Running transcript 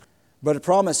But a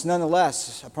promise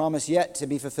nonetheless, a promise yet to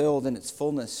be fulfilled in its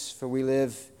fullness, for we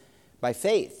live by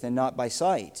faith and not by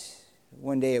sight.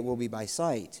 One day it will be by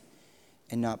sight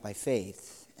and not by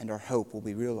faith, and our hope will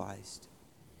be realized.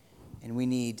 And we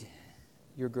need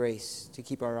your grace to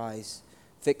keep our eyes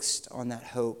fixed on that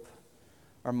hope,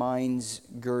 our minds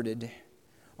girded,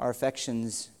 our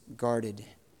affections guarded,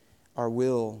 our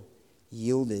will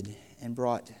yielded and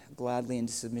brought gladly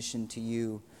into submission to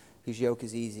you, whose yoke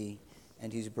is easy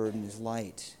and whose burden is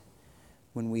light,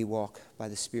 when we walk by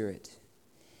the Spirit.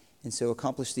 And so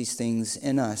accomplish these things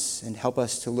in us and help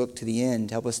us to look to the end,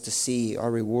 help us to see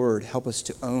our reward, help us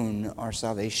to own our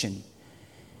salvation,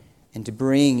 and to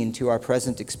bring into our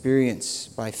present experience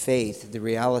by faith the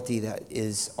reality that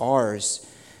is ours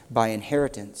by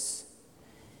inheritance.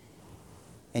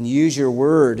 And use your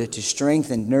word to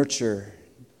strengthen, nurture,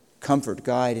 comfort,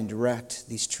 guide, and direct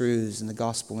these truths in the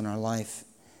gospel in our life,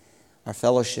 our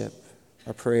fellowship,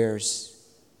 our prayers,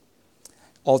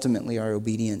 ultimately our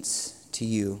obedience to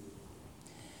you.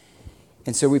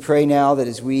 And so we pray now that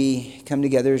as we come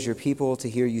together as your people to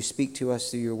hear you speak to us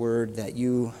through your word, that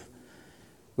you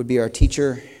would be our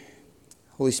teacher,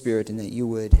 Holy Spirit, and that you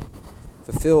would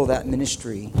fulfill that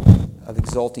ministry of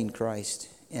exalting Christ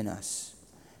in us.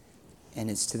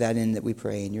 And it's to that end that we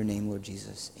pray in your name, Lord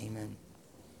Jesus. Amen.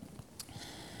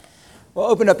 Well,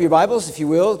 open up your Bibles, if you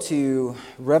will, to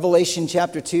Revelation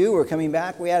chapter 2. We're coming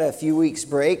back. We had a few weeks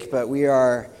break, but we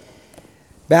are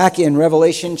back in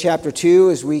Revelation chapter 2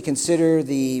 as we consider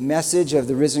the message of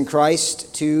the risen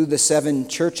Christ to the seven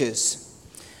churches.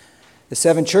 The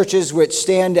seven churches which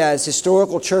stand as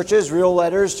historical churches, real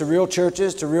letters to real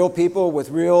churches, to real people with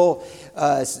real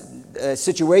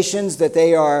situations that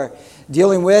they are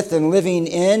dealing with and living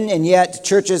in, and yet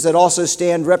churches that also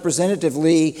stand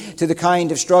representatively to the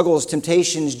kind of struggles,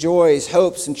 temptations, joys,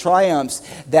 hopes, and triumphs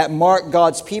that mark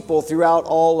God's people throughout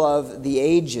all of the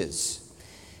ages.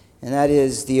 And that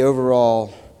is the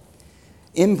overall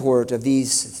import of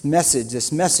this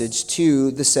message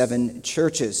to the seven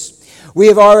churches. We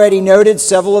have already noted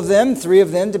several of them, 3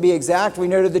 of them to be exact. We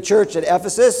noted the church at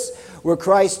Ephesus, where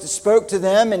Christ spoke to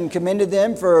them and commended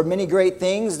them for many great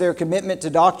things, their commitment to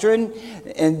doctrine.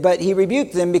 But he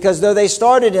rebuked them because though they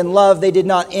started in love, they did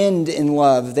not end in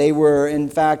love. They were, in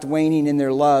fact, waning in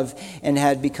their love and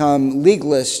had become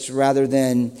legalists rather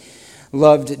than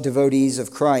loved devotees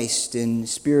of Christ in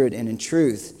spirit and in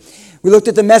truth. We looked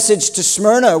at the message to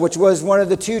Smyrna, which was one of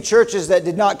the 2 churches that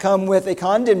did not come with a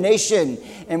condemnation,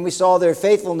 and we saw their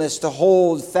faithfulness to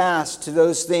hold fast to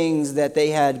those things that they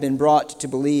had been brought to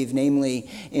believe, namely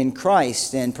in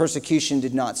Christ. And persecution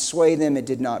did not sway them, it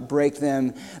did not break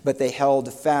them, but they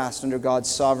held fast under God's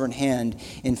sovereign hand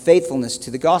in faithfulness to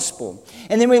the gospel.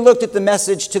 And then we looked at the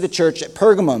message to the church at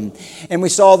Pergamum, and we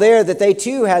saw there that they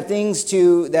too had things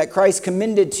that Christ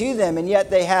commended to them, and yet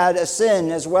they had a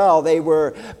sin as well. They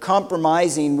were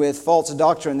compromising with false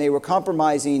doctrine. They were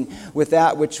compromising with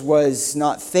that which was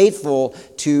not faithful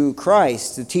to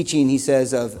Christ. The teaching, he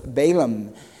says, of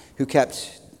Balaam, who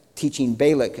kept teaching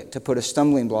Balak to put a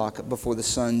stumbling block before the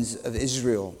sons of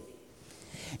Israel.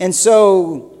 And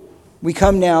so we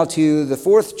come now to the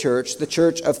 4th church, the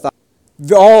church of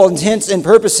Thyatira. All intents and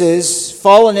purposes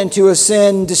fallen into a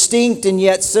sin distinct and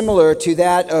yet similar to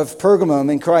that of Pergamum,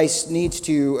 and Christ needs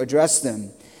to address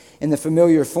them in the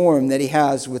familiar form that he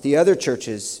has with the other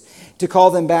churches, to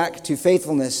call them back to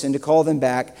faithfulness and to call them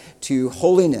back to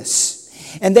holiness.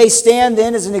 And they stand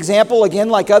then as an example, again,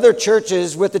 like other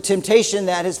churches, with the temptation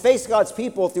that has faced God's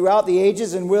people throughout the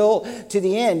ages and will to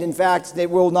the end. In fact,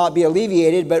 it will not be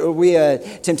alleviated, but it will be a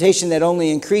temptation that only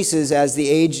increases as the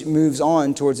age moves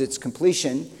on towards its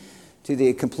completion, to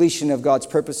the completion of God's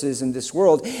purposes in this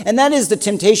world. And that is the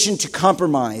temptation to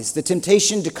compromise,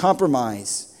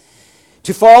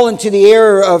 to fall into the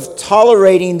error of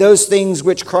tolerating those things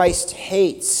which Christ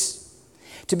hates,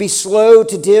 to be slow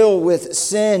to deal with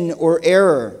sin or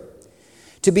error,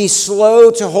 to be slow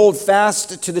to hold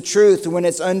fast to the truth when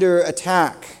it's under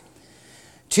attack,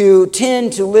 to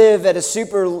tend to live at a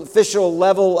superficial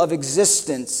level of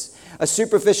existence, a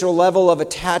superficial level of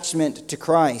attachment to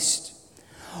Christ.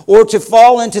 Or to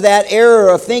fall into that error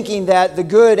of thinking that the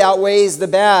good outweighs the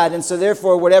bad, and so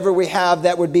therefore whatever we have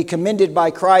that would be commended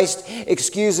by Christ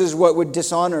excuses what would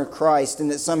dishonor Christ, and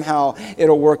that somehow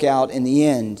it'll work out in the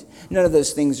end. None of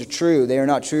those things are true. They are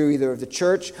not true either of the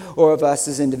church or of us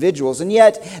as individuals. And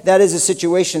yet, that is a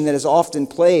situation that has often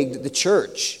plagued the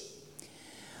church.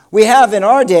 We have in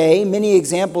our day many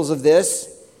examples of this,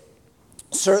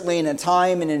 certainly in a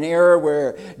time and an era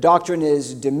where doctrine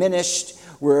is diminished,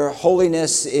 where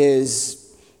holiness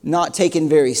is not taken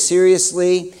very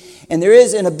seriously, And there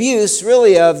is an abuse,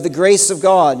 really, of the grace of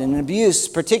God, and an abuse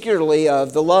particularly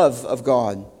of the love of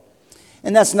God.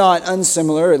 And that's not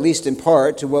unsimilar, at least in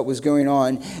part, to what was going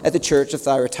on at the church of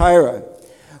Thyatira.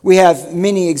 We have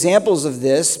many examples of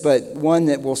this, but one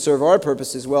that will serve our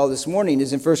purpose as well this morning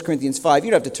is in 1 Corinthians 5.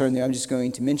 You don't have to turn there, I'm just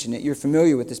going to mention it. You're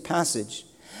familiar with this passage.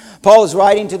 Paul is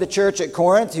writing to the church at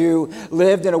Corinth, who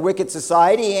lived in a wicked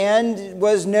society and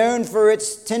was known for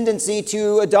its tendency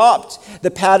to adopt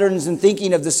the patterns and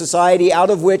thinking of the society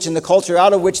out of which, and the culture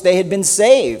out of which they had been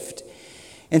saved.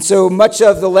 And so much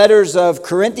of the letters of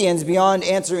Corinthians, beyond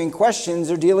answering questions,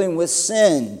 are dealing with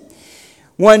sin.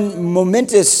 One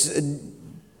momentous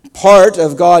part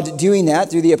of God doing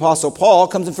that through the Apostle Paul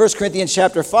comes in 1 Corinthians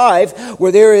chapter 5,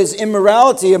 where there is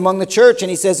immorality among the church. And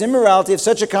he says, immorality of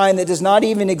such a kind that does not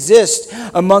even exist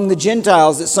among the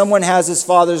Gentiles, that someone has his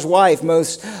father's wife,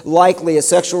 most likely a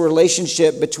sexual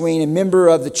relationship between a member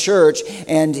of the church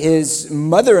and his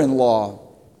mother-in-law,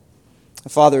 a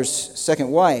father's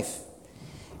second wife.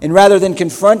 And rather than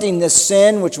confronting this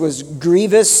sin, which was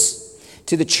grievous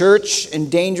to the church and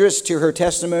dangerous to her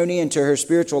testimony and to her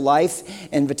spiritual life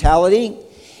and vitality,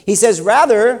 he says,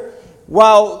 rather,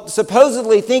 while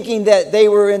supposedly thinking that they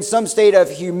were in some state of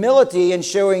humility and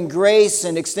showing grace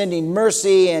and extending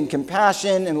mercy and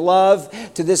compassion and love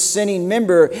to this sinning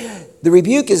member, the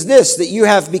rebuke is this, that you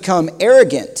have become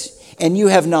arrogant and you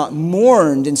have not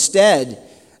mourned instead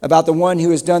about the one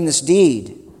who has done this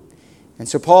deed. And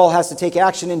so Paul has to take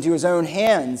action into his own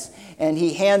hands, and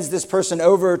he hands this person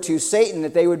over to Satan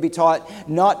that they would be taught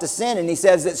not to sin. And he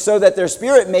says that so that their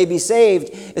spirit may be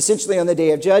saved, essentially on the day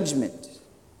of judgment.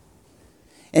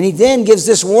 And he then gives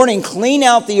this warning, clean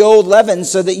out the old leaven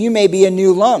so that you may be a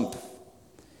new lump.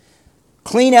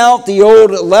 Clean out the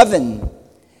old leaven,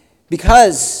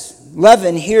 because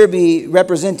leaven here be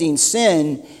representing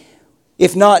sin,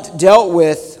 if not dealt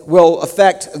with, will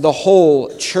affect the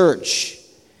whole church.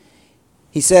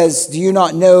 He says, do you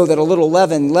not know that a little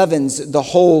leaven leavens the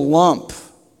whole lump?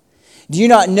 Do you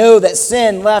not know that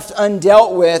sin left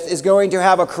undealt with is going to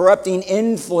have a corrupting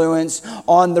influence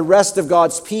on the rest of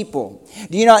God's people?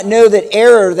 Do you not know that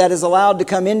error that is allowed to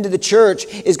come into the church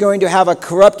is going to have a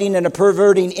corrupting and a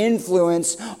perverting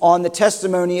influence on the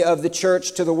testimony of the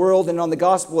church to the world and on the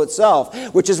gospel itself?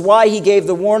 Which is why he gave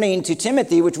the warning to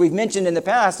Timothy, which we've mentioned in the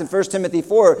past in 1 Timothy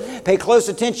 4. Pay close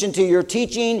attention to your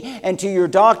teaching and to your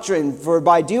doctrine, for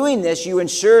by doing this you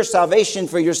ensure salvation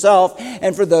for yourself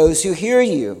and for those who hear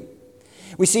you.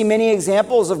 We see many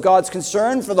examples of God's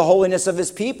concern for the holiness of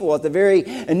his people at the very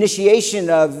initiation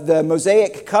of the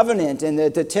Mosaic covenant and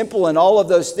the temple and all of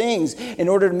those things. In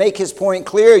order to make his point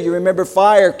clear, you remember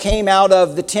fire came out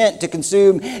of the tent to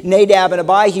consume Nadab and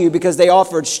Abihu because they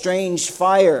offered strange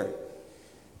fire.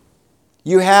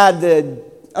 You had the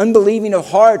unbelieving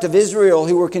of heart of Israel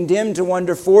who were condemned to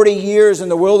wander 40 years in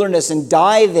the wilderness and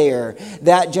die there,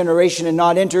 that generation, and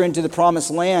not enter into the promised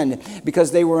land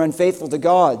because they were unfaithful to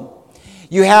God.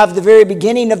 You have the very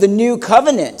beginning of the new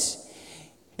covenant.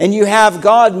 And you have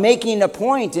God making a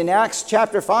point in Acts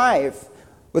chapter 5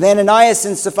 with Ananias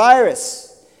and Sapphira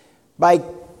by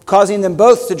causing them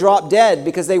both to drop dead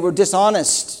because they were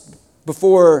dishonest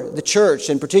before the church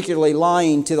and particularly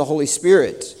lying to the Holy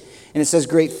Spirit. And it says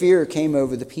great fear came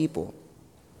over the people.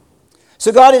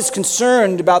 So God is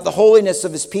concerned about the holiness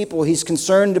of his people. He's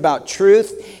concerned about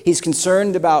truth. He's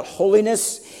concerned about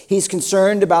holiness. He's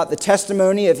concerned about the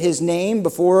testimony of his name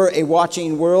before a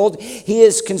watching world. He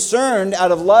is concerned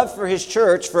out of love for his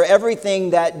church for everything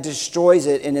that destroys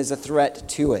it and is a threat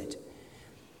to it.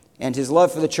 And his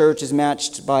love for the church is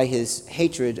matched by his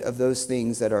hatred of those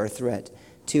things that are a threat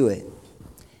to it.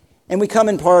 And we come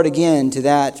in part again to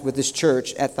that with this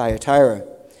church at Thyatira.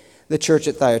 The church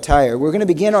at Thyatira. We're going to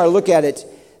begin our look at it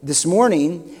this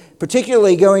morning,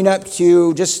 particularly going up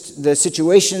to just the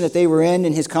situation that they were in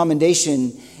and his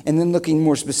commendation, and then looking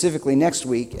more specifically next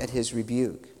week at his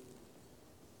rebuke.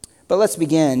 But let's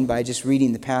begin by just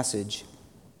reading the passage,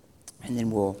 and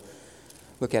then we'll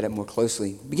look at it more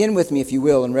closely. Begin with me, if you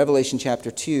will, in Revelation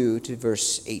chapter 2 to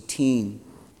verse 18,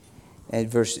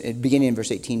 beginning in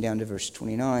verse 18 down to verse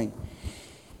 29.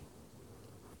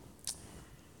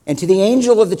 And to the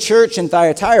angel of the church in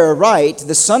Thyatira write,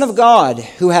 the Son of God,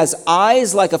 who has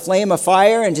eyes like a flame of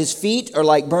fire and his feet are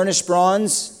like burnished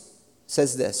bronze,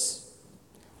 says this: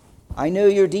 I know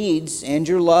your deeds and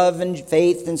your love and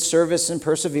faith and service and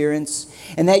perseverance,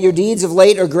 and that your deeds of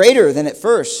late are greater than at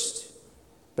first.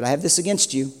 But I have this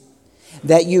against you,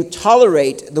 that you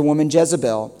tolerate the woman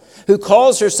Jezebel, who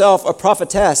calls herself a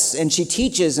prophetess, and she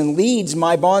teaches and leads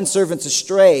my bondservants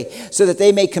astray, so that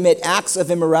they may commit acts of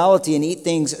immorality and eat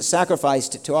things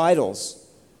sacrificed to idols.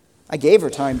 I gave her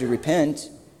time to repent,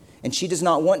 and she does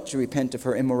not want to repent of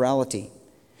her immorality.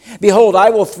 Behold,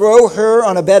 I will throw her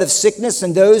on a bed of sickness,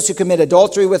 and those who commit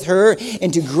adultery with her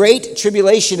into great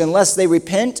tribulation, unless they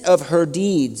repent of her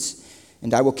deeds.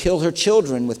 And I will kill her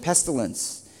children with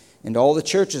pestilence. And all the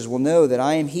churches will know that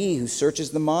I am he who searches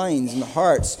the minds and the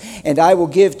hearts, and I will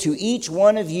give to each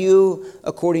one of you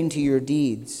according to your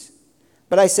deeds.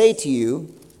 But I say to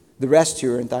you, the rest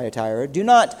who are in Thyatira, who do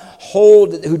not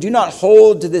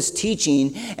hold to this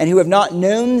teaching, and who have not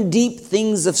known the deep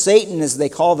things of Satan, as they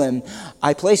call them,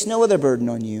 I place no other burden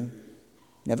on you.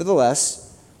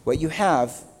 Nevertheless, what you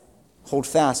have, hold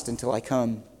fast until I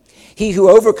come. He who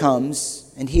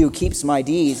overcomes, and he who keeps my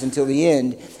deeds until the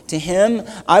end, to him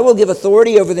I will give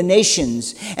authority over the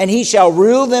nations, and he shall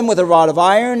rule them with a rod of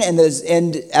iron, and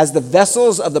as the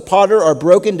vessels of the potter are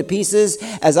broken to pieces,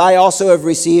 as I also have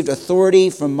received authority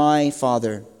from my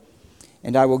Father.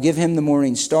 And I will give him the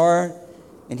morning star,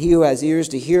 and he who has ears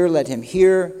to hear, let him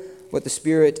hear what the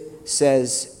Spirit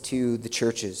says to the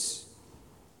churches.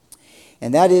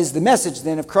 And that is the message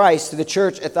then of Christ to the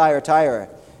church at Thyatira,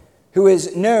 who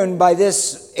is known by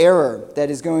this error that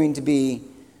is going to be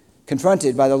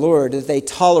confronted by the Lord, that they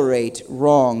tolerate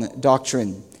wrong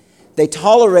doctrine. They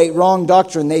tolerate wrong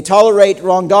doctrine. They tolerate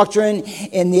wrong doctrine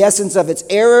in the essence of its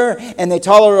error, and they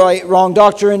tolerate wrong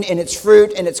doctrine in its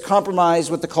fruit and its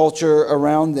compromise with the culture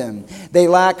around them. They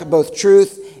lack both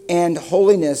truth and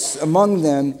holiness among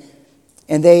them,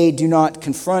 and they do not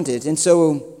confront it. And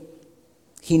so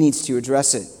he needs to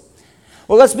address it.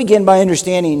 Well, let's begin by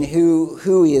understanding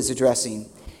who he is addressing.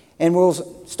 And we'll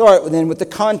start then with the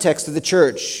context of the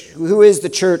church. Who is the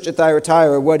church at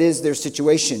Thyatira? What is their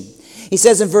situation? He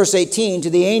says in verse 18, to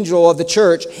the angel of the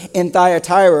church in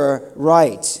Thyatira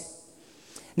write.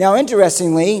 Now,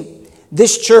 interestingly,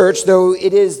 this church, though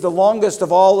it is the longest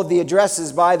of all of the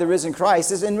addresses by the risen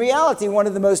Christ, is in reality one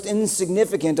of the most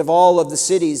insignificant of all of the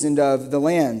cities and of the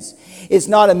lands. It's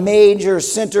not a major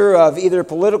center of either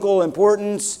political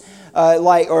importance,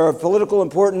 like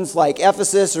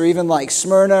Ephesus, or even like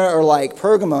Smyrna or like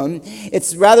Pergamum.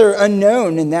 It's rather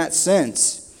unknown in that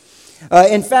sense.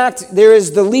 In fact, there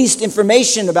is the least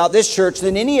information about this church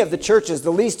than any of the churches,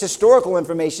 the least historical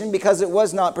information, because it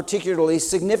was not particularly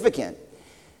significant.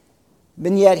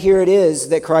 And yet here it is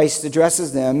that Christ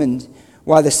addresses them, and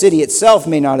while the city itself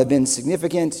may not have been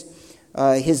significant,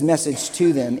 his message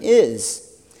to them is.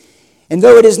 And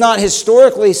though it is not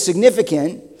historically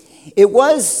significant, it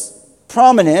was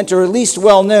prominent, or at least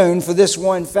well known, for this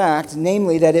one fact,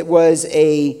 namely that it was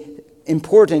an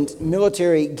important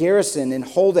military garrison and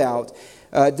holdout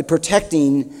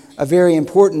protecting a very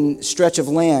important stretch of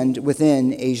land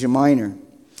within Asia Minor.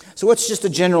 So what's just a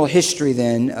general history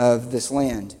then of this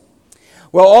land?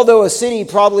 Well, although a city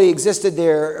probably existed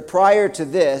there prior to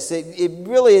this, it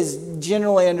really is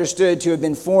generally understood to have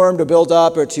been formed or built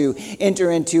up or to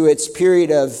enter into its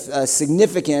period of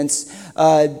significance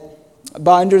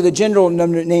under the general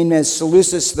name as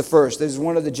Seleucus I. This is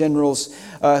one of the generals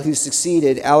who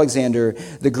succeeded Alexander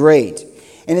the Great.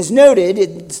 And as noted,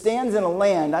 it stands in a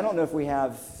land. I don't know if we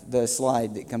have the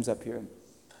slide that comes up here.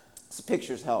 The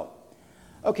pictures help.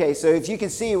 Okay, so if you can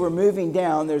see, we're moving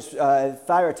down. There's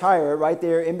Thyatira right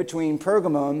there in between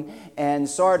Pergamum and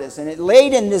Sardis. And it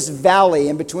laid in this valley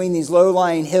in between these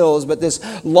low-lying hills, but this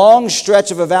long stretch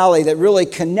of a valley that really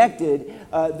connected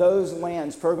those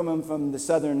lands, Pergamum from the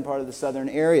southern part of the southern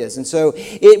areas. And so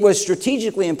it was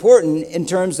strategically important in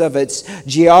terms of its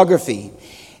geography.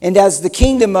 And as the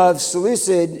kingdom of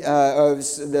Seleucid,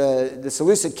 the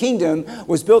Seleucid kingdom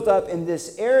was built up in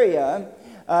this area,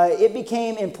 it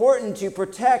became important to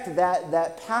protect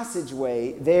that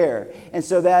passageway there. And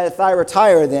so that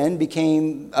Thyatira then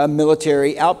became a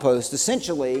military outpost,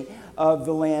 essentially, of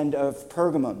the land of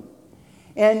Pergamum.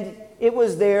 And it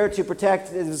was there to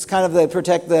protect, it was kind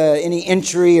of any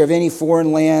entry of any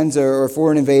foreign lands or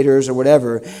foreign invaders or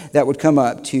whatever that would come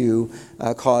up to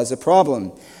cause a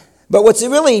problem. But what's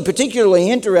really particularly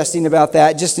interesting about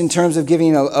that, just in terms of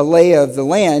giving a lay of the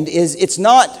land, is it's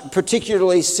not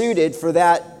particularly suited for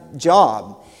that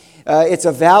job. It's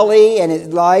a valley, and it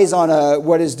lies on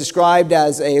what is described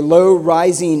as a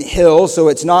low-rising hill, so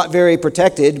it's not very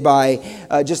protected by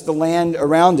just the land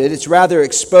around it. It's rather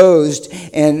exposed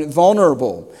and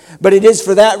vulnerable. But it is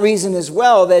for that reason as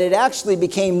well that it actually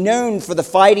became known for the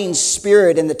fighting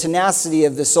spirit and the tenacity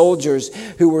of the soldiers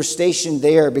who were stationed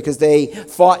there, because they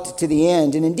fought to the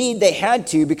end. And indeed, they had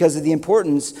to because of the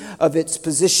importance of its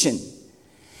position.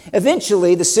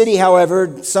 Eventually, the city,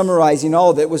 however, summarizing all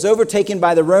of it, was overtaken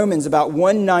by the Romans about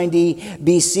 190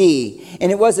 BC.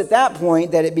 And it was at that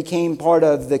point that it became part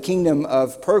of the kingdom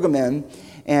of Pergamum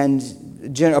and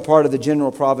a part of the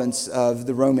general province of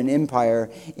the Roman Empire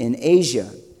in Asia.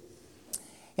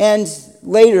 And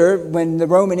later, when the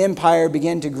Roman Empire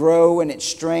began to grow in its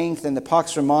strength and the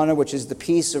Pax Romana, which is the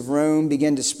peace of Rome,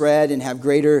 began to spread and have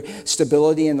greater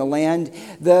stability in the land,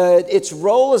 its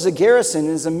role as a garrison,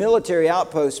 as a military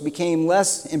outpost, became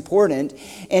less important.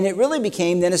 And it really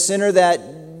became then a center that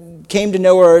came to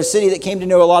know, or a city that came to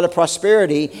know a lot of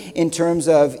prosperity in terms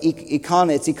of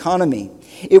its economy.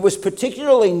 It was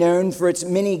particularly known for its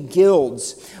many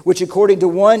guilds, which according to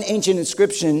one ancient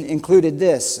inscription included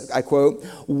this, I quote,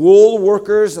 wool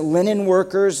workers, linen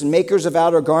workers, makers of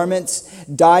outer garments,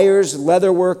 dyers,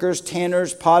 leather workers,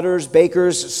 tanners, potters,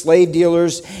 bakers, slave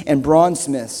dealers, and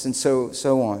bronzesmiths, and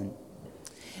so on.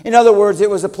 In other words, it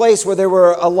was a place where there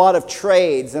were a lot of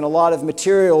trades and a lot of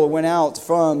material went out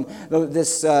from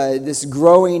this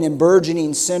growing and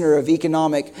burgeoning center of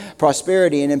economic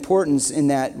prosperity and importance in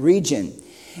that region.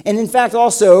 And in fact,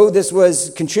 also, this was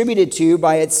contributed to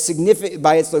by its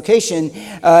location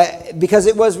because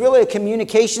it was really a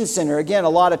communication center. Again, a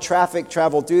lot of traffic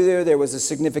traveled through there. There was a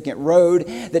significant road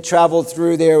that traveled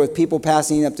through there with people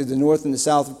passing up to the north and the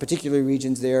south, particularly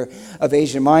regions there of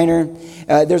Asia Minor.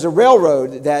 There's a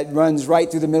railroad that runs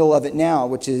right through the middle of it now,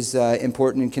 which is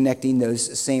important in connecting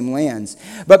those same lands.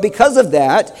 But because of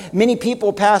that, many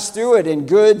people passed through it, and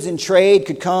goods and trade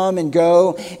could come and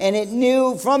go. And it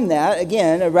knew from that,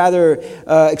 again, a rather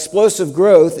explosive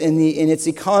growth in its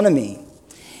economy.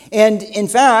 And in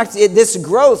fact, this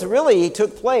growth really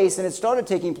took place, and it started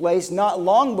taking place not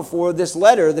long before this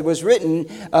letter that was written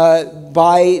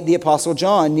by the Apostle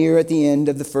John near at the end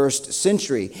of the first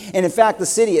century. And in fact, the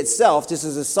city itself, just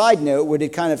as a side note, would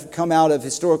have kind of come out of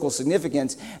historical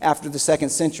significance after the second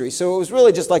century. So it was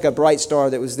really just like a bright star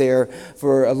that was there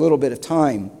for a little bit of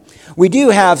time. We do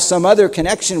have some other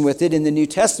connection with it in the New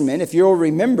Testament. If you'll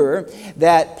remember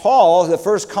that Paul, the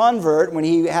first convert, when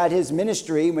he had his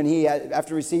ministry,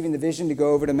 after receiving the vision to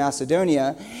go over to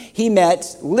Macedonia, he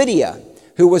met Lydia,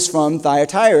 who was from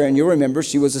Thyatira. And you'll remember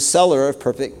she was a seller of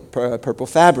purple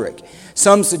fabric.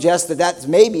 Some suggest that that's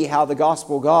maybe how the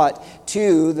gospel got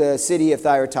to the city of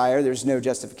Thyatira. There's no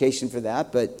justification for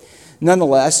that, but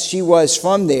nonetheless, she was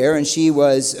from there, and she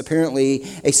was apparently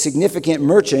a significant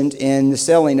merchant in the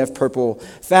selling of purple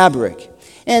fabric.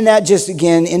 And that just,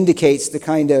 again, indicates the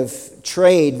kind of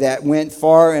trade that went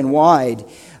far and wide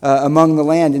among the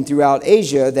land and throughout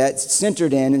Asia that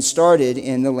centered in and started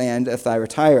in the land of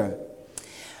Thyatira.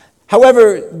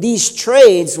 However, these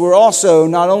trades were also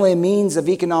not only a means of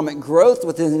economic growth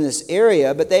within this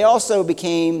area, but they also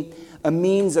became a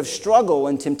means of struggle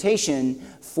and temptation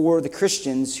for the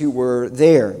Christians who were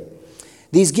there.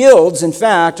 These guilds, in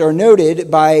fact, are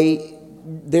noted by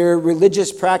their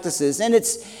religious practices, and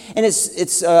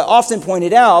it's often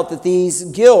pointed out that these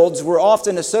guilds were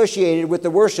often associated with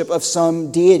the worship of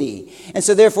some deity. And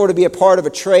so therefore, to be a part of a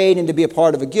trade and to be a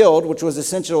part of a guild, which was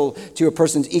essential to a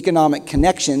person's economic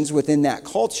connections within that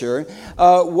culture,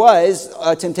 was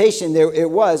a temptation. It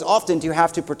was often to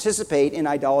have to participate in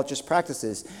idolatrous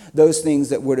practices, those things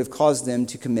that would have caused them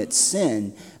to commit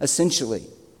sin, essentially.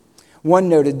 One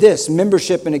noted this: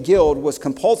 membership in a guild was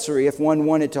compulsory if one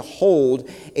wanted to hold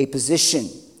a position.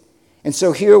 And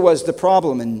so here was the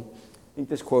problem, and I think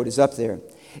this quote is up there.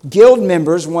 Guild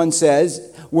members, one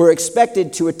says, were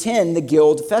expected to attend the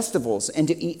guild festivals and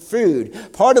to eat food,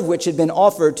 part of which had been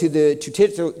offered to the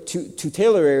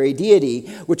tutelary deity,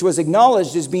 which was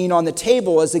acknowledged as being on the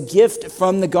table as a gift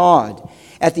from the god.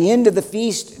 At the end of the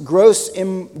feast,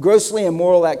 grossly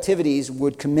immoral activities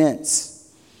would commence.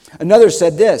 Another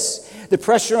said this: the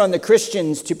pressure on the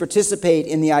Christians to participate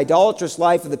in the idolatrous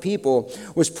life of the people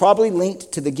was probably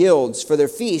linked to the guilds, for their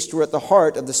feasts were at the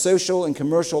heart of the social and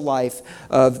commercial life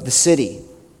of the city.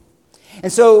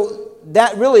 And so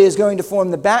that really is going to form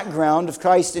the background of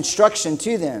Christ's instruction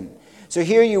to them. So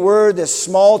here you were, this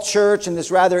small church in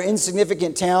this rather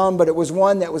insignificant town, but it was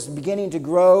one that was beginning to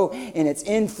grow in its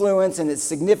influence and its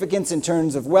significance in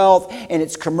terms of wealth and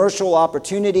its commercial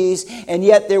opportunities. And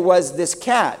yet there was this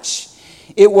catch.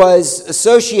 It was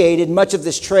associated, much of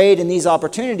this trade and these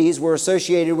opportunities were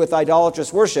associated with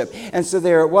idolatrous worship. And so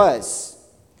there it was.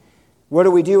 What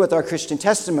do we do with our Christian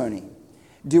testimony?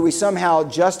 Do we somehow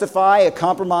justify a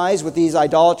compromise with these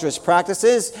idolatrous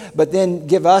practices, but then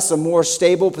give us a more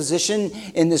stable position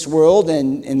in this world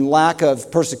and in lack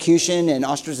of persecution and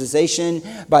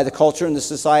ostracization by the culture and the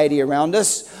society around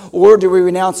us? Or do we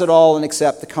renounce it all and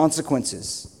accept the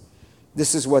consequences?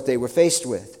 This is what they were faced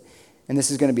with. And this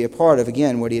is going to be a part of,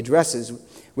 again, what he addresses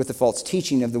with the false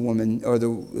teaching of the woman or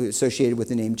associated with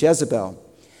the name Jezebel.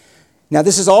 Now,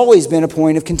 this has always been a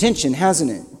point of contention,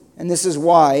 hasn't it? And this is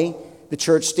why the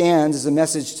church stands as a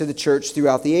message to the church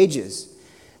throughout the ages.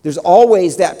 There's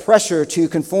always that pressure to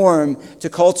conform to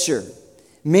culture.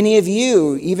 Many of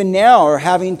you, even now, are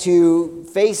having to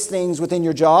face things within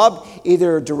your job,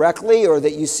 either directly or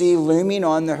that you see looming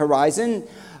on the horizon,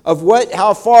 of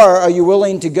how far are you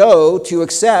willing to go to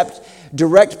accept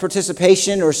direct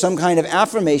participation or some kind of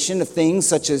affirmation of things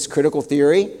such as critical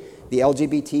theory, the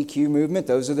LGBTQ movement,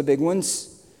 those are the big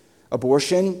ones,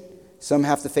 abortion, some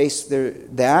have to face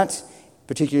that,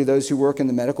 particularly those who work in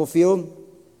the medical field.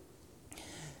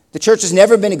 The church has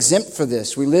never been exempt for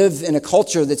this. We live in a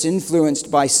culture that's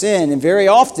influenced by sin, and very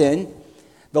often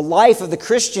the life of the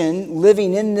Christian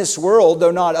living in this world,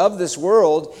 though not of this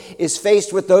world, is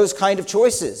faced with those kind of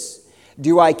choices.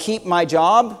 Do I keep my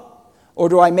job, or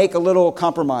do I make a little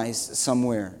compromise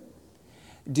somewhere?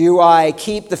 Do I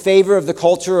keep the favor of the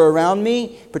culture around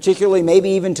me, particularly maybe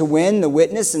even to win the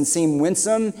witness and seem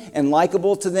winsome and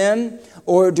likable to them?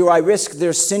 Or do I risk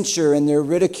their censure and their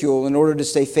ridicule in order to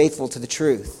stay faithful to the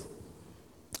truth?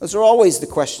 Those are always the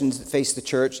questions that face the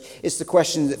church. It's the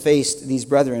questions that faced these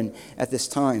brethren at this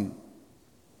time.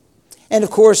 And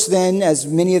of course then, as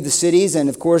many of the cities, and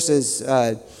of course as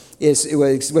it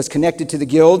was connected to the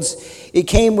guilds, it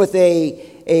came with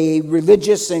a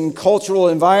religious and cultural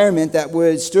environment that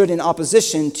stood in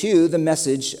opposition to the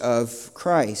message of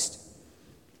Christ.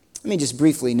 Let me just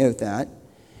briefly note that.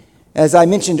 As I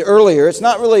mentioned earlier, it's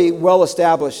not really well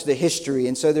established, the history,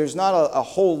 and so there's not a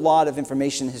whole lot of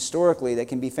information historically that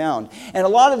can be found. And a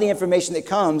lot of the information that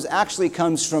comes actually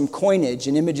comes from coinage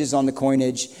and images on the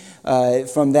coinage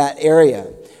from that area,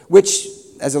 which,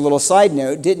 as a little side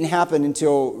note,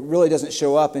 really doesn't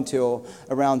show up until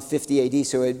around 50 AD,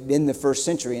 so in the first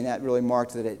century, and that really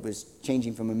marked that it was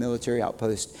changing from a military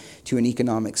outpost to an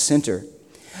economic center.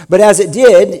 But as it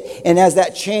did, and as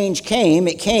that change came,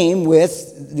 it came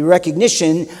with the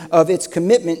recognition of its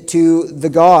commitment to the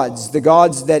gods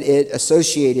that it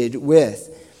associated with.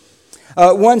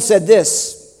 One said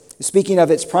this, speaking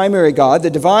of its primary god, the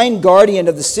divine guardian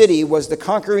of the city was the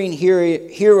conquering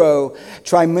hero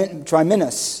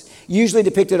Trimenus, usually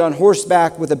depicted on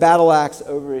horseback with a battle axe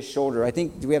over his shoulder. I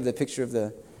think, do we have the picture of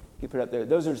you put up there?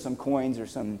 Those are some coins or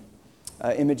some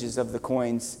images of the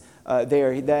coins.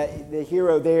 The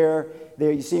hero there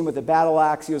you see him with a battle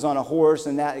axe. He was on a horse,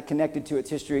 and that connected to its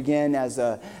history again as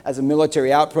a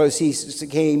military outpost. He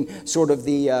became sort of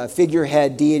the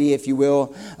figurehead deity, if you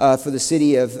will, for the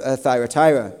city of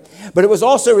Thyatira. But it was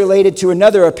also related to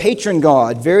a patron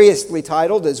god, variously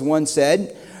titled, as one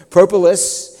said,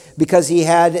 Propolis, because he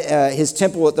had his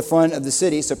temple at the front of the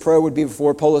city. So pro would be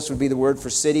before, polis would be the word for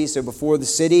city. So before the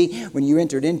city, when you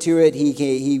entered into it,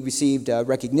 he received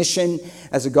recognition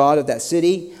as a god of that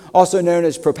city. Also known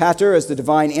as Propator, as the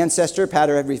divine ancestor.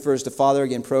 Pater refers to father,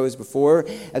 again pro as before,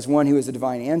 as one who is the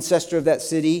divine ancestor of that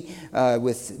city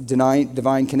with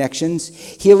divine connections.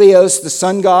 Helios, the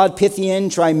sun god, Pythian,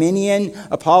 Trimenian,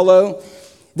 Apollo.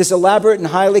 This elaborate and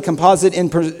highly composite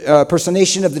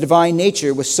impersonation of the divine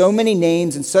nature with so many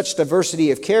names and such diversity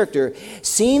of character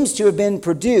seems to have been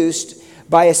produced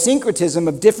by a syncretism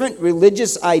of different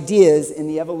religious ideas in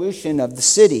the evolution of the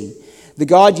city. The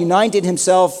god united in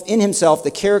himself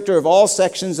the character of all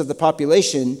sections of the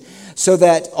population so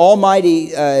that all might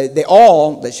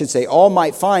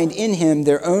find in him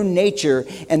their own nature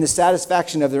and the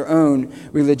satisfaction of their own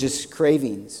religious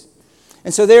cravings.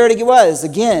 And so there it was,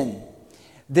 again,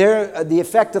 the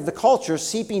effect of the culture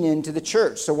seeping into the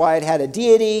church. So while it had a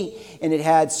deity and it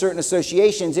had certain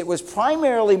associations, it was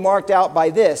primarily marked out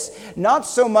by this. Not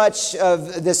so much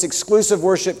of this exclusive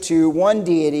worship to one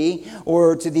deity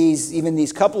or to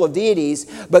these couple of deities,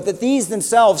 but that these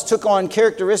themselves took on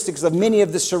characteristics of many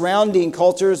of the surrounding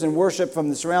cultures and worship from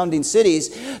the surrounding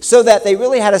cities, so that they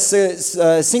really had a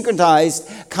synchronized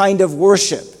kind of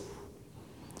worship.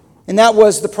 And that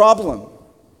was the problem.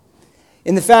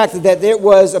 In the fact that it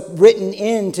was written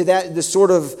into the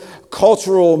sort of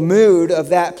cultural mood of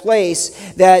that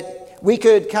place, that we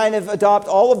could kind of adopt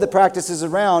all of the practices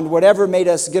around whatever made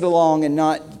us get along and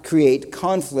not create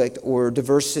conflict or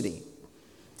diversity.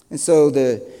 And so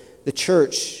the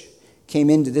church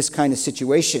came into this kind of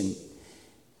situation.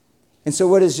 And so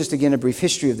what is just again a brief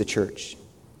history of the church?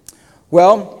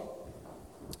 Well,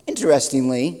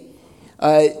 interestingly,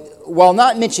 while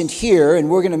not mentioned here, and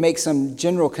we're going to make some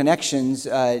general connections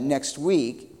next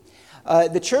week,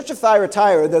 the Church of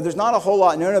Thyatira, though there's not a whole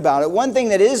lot known about it, one thing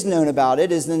that is known about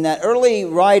it is that early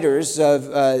writers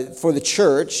for the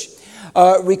church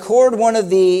record one of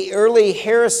the early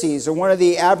heresies or one of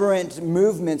the aberrant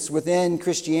movements within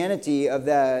Christianity of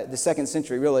the second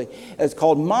century, really. It's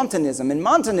called Montanism. And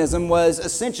Montanism was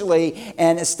essentially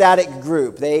an ecstatic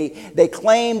group. They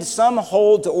claimed some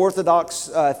hold to Orthodox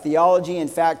theology. In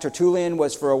fact, Tertullian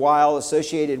was for a while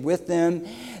associated with them.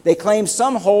 They claim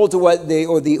some hold to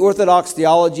the Orthodox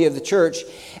theology of the church,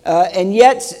 and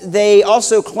yet they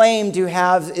also claim to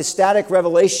have ecstatic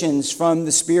revelations from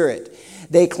the Spirit.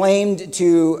 They claimed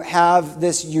to have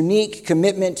this unique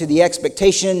commitment to the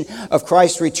expectation of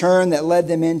Christ's return that led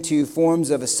them into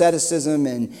forms of asceticism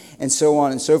and so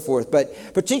on and so forth. But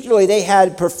particularly, they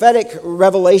had prophetic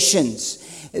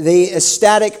revelations, the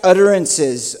ecstatic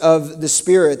utterances of the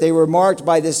Spirit. They were marked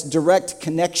by this direct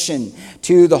connection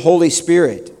to the Holy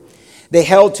Spirit. They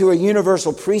held to a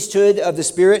universal priesthood of the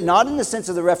Spirit, not in the sense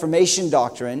of the Reformation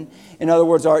doctrine. In other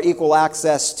words, our equal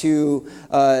access to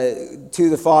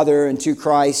the Father and to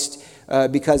Christ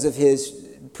because of his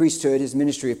priesthood, his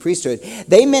ministry of priesthood.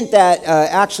 They meant that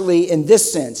actually in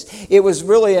this sense. It was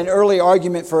really an early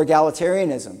argument for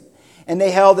egalitarianism. And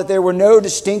they held that there were no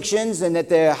distinctions and that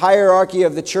the hierarchy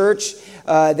of the church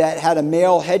that had a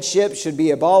male headship should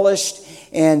be abolished.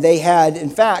 And they had, in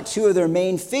fact, two of their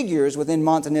main figures within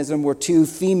Montanism were two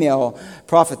female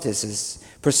prophetesses,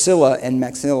 Priscilla and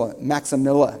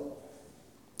Maximilla.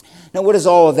 Now, what does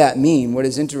all of that mean? What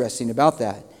is interesting about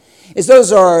that is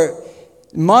those are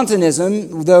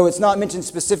Montanism, though it's not mentioned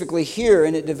specifically here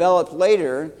and it developed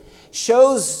later,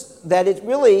 shows that it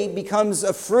really becomes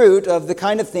a fruit of the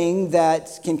kind of thing that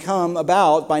can come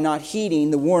about by not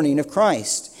heeding the warning of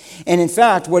Christ. And in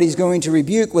fact, what he's going to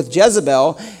rebuke with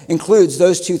Jezebel includes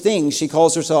those two things. She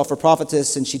calls herself a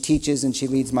prophetess, and she teaches, and she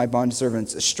leads my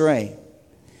bondservants astray.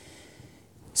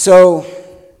 So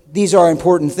these are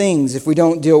important things. If we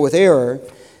don't deal with error,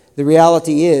 the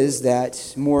reality is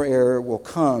that more error will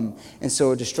come, and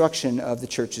so a destruction of the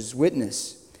church's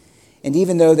witness. And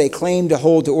even though they claimed to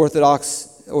hold to Orthodox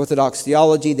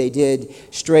theology, they did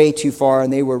stray too far,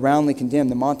 and they were roundly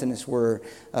condemned. The Montanists were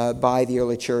by the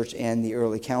early church and the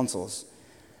early councils.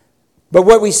 But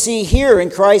what we see here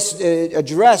in Christ's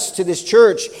address to this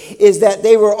church is that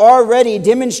they were already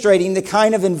demonstrating the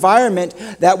kind of environment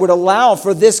that would allow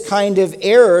for this kind of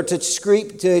error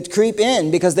to creep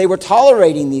in, because they were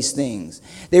tolerating these things.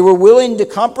 They were willing to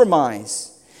compromise.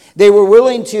 They were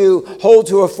willing to hold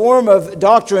to a form of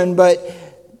doctrine, but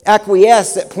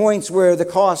acquiesce at points where the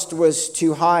cost was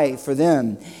too high for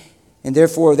them. And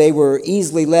therefore, they were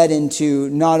easily led into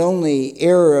not only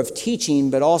error of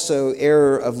teaching, but also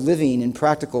error of living in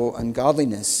practical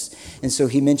ungodliness. And so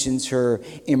he mentions her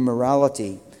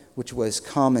immorality, which was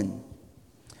common.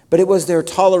 But it was their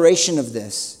toleration of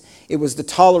this. It was the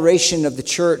toleration of the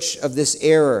church of this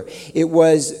error. It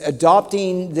was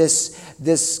adopting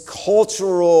this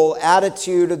cultural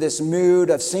attitude or this mood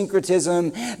of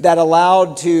syncretism that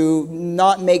allowed to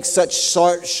not make such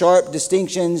sharp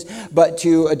distinctions, but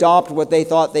to adopt what they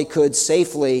thought they could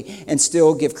safely and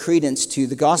still give credence to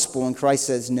the gospel. And Christ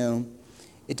says, no,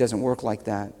 it doesn't work like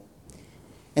that.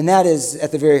 And that is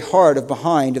at the very heart of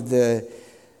the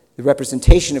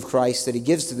representation of Christ that he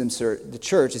gives to them, the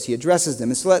church, as he addresses them.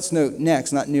 And so let's note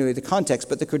next, not merely the context,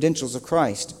 but the credentials of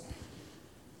Christ.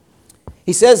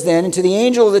 He says then, and to the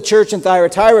angel of the church in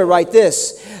Thyatira write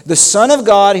this: the Son of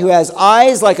God, who has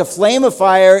eyes like a flame of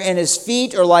fire and his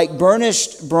feet are like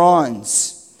burnished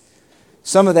bronze.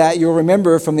 Some of that you'll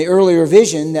remember from the earlier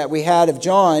vision that we had of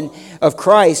John, of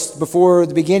Christ, before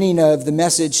the beginning of the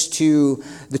message to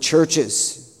the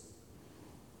churches.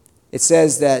 It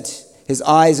says that his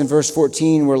eyes in verse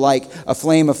 14 were like a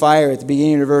flame of fire. At the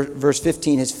beginning of verse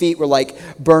 15, his feet were like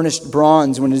burnished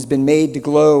bronze when it has been made to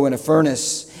glow in a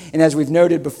furnace. And as we've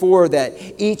noted before, that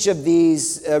each of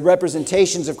these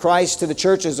representations of Christ to the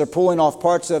churches are pulling off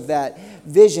parts of that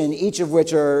vision, each of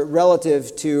which are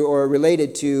relative to or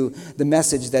related to the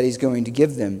message that he's going to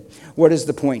give them. What is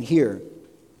the point here?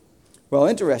 Well,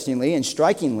 interestingly and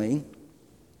strikingly,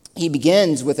 he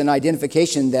begins with an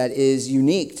identification that is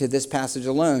unique to this passage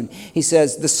alone. He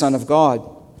says, the Son of God.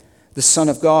 The Son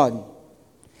of God.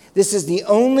 This is the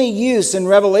only use in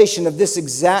Revelation of this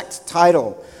exact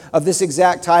title.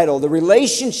 The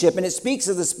relationship, and it speaks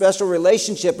of the special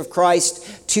relationship of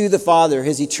Christ to the Father,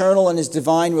 his eternal and his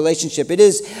divine relationship. It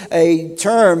is a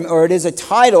term, or it is a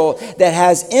title that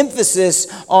has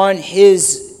emphasis on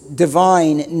his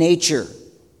divine nature.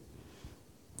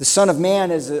 The Son of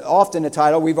Man is often a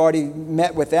title. We've already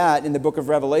met with that in the book of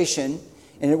Revelation,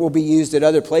 and it will be used at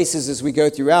other places as we go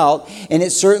throughout. And it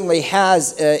certainly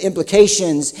has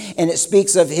implications, and it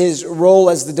speaks of his role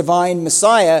as the divine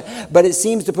Messiah, but it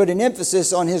seems to put an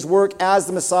emphasis on his work as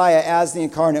the Messiah, as the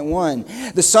incarnate one.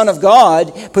 The Son of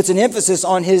God puts an emphasis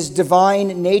on his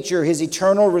divine nature, his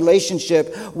eternal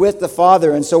relationship with the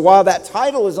Father. And so while that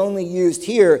title is only used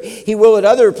here, he will at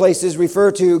other places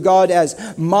refer to God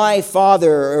as my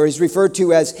Father, or is referred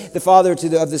to as the Father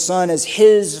of the Son as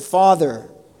his Father.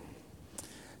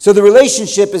 So the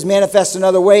relationship is manifest in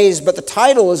other ways, but the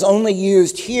title is only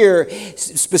used here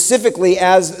specifically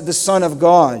as the Son of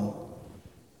God.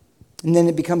 And then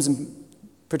it becomes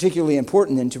particularly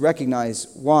important then to recognize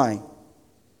why.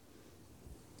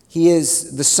 He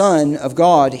is the Son of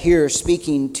God here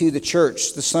speaking to the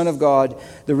church, the Son of God,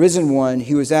 the risen one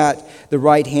who is at the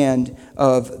right hand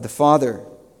of the Father.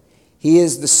 He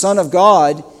is the Son of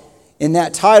God in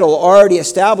that title already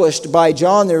established by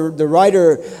John, the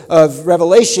writer of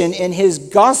Revelation, in his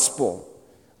gospel,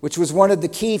 which was one of the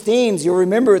key themes. You'll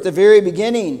remember at the very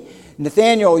beginning,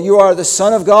 Nathanael, you are the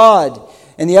Son of God.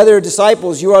 And the other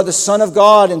disciples, you are the Son of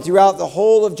God. And throughout the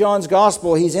whole of John's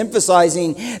gospel, he's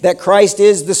emphasizing that Christ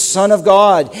is the Son of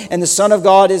God. And the Son of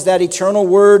God is that eternal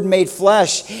Word made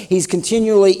flesh. He's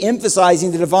continually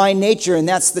emphasizing the divine nature. And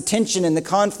that's the tension and the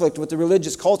conflict with the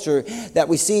religious culture that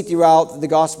we see throughout the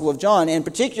Gospel of John. And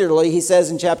particularly, he says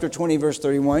in chapter 20, verse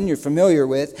 31, you're familiar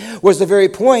with, was the very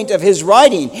point of his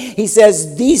writing. He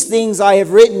says, these things I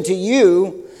have written to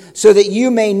you so that you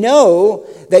may know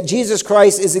that Jesus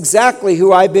Christ is exactly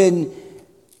who I've been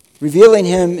revealing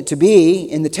him to be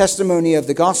in the testimony of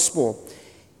the gospel.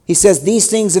 He says,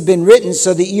 these things have been written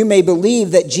so that you may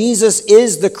believe that Jesus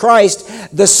is the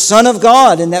Christ, the Son of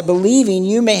God, and that believing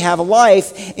you may have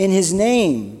life in his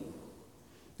name.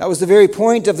 That was the very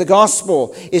point of the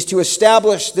gospel, is to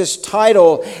establish this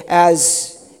title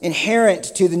as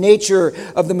inherent to the nature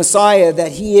of the Messiah,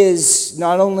 that he is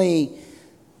not only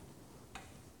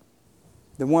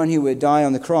the one who would die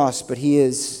on the cross, but he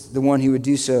is the one who would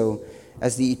do so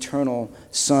as the eternal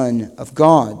Son of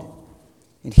God.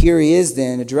 And here he is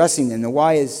then addressing them. Now,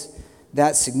 why is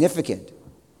that significant?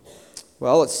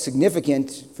 Well, it's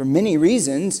significant for many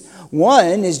reasons.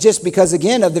 One is just because,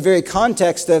 again, of the very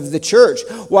context of the church.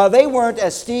 While they weren't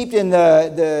as steeped in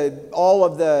all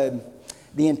of the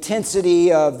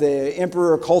intensity of the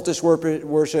emperor cultist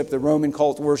worship, the Roman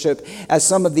cult worship, as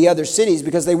some of the other cities,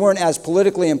 because they weren't as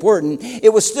politically important,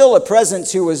 it was still a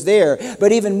presence who was there.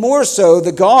 But even more so,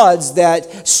 the gods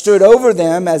that stood over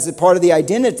them as a part of the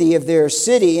identity of their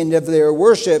city and of their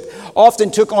worship often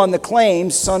took on the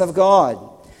claim, Son of God.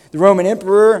 The Roman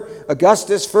emperor,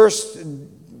 Augustus, first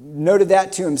noted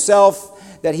that to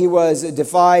himself, that he was a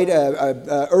deified,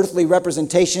 earthly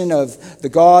representation of the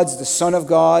gods, the Son of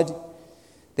God.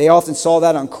 They often saw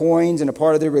that on coins and a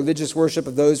part of their religious worship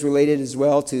of those related as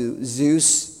well to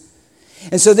Zeus.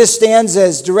 And so this stands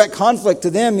as direct conflict to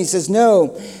them. He says,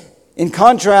 no, in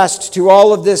contrast to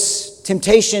all of this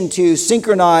temptation to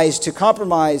synchronize, to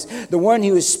compromise, the one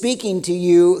who is speaking to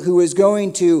you, who is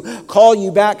going to call you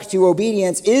back to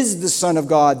obedience, is the Son of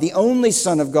God, the only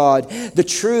Son of God, the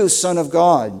true Son of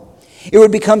God. It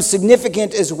would become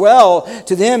significant as well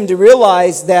to them to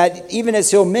realize that, even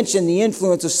as he'll mention the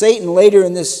influence of Satan later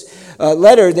in this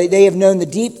letter, they have known the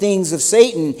deep things of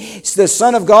Satan. The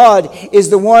Son of God is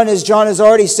the one, as John has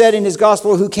already said in his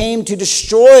gospel, who came to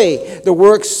destroy the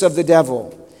works of the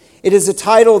devil. It is a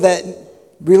title that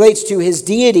relates to his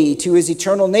deity, to his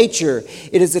eternal nature.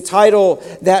 It is a title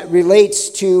that relates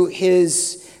to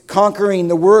his conquering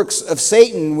the works of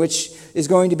Satan, which is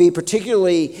going to be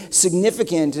particularly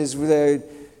significant as the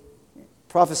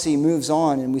prophecy moves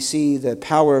on and we see the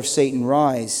power of Satan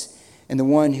rise. And the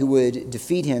one who would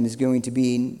defeat him is going to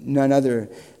be none other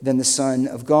than the Son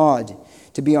of God.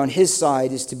 To be on his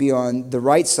side is to be on the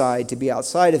right side, to be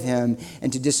outside of him,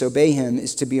 and to disobey him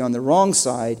is to be on the wrong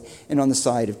side and on the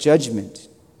side of judgment.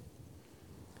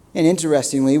 And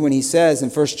interestingly, when he says in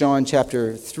 1 John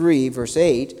chapter 3, verse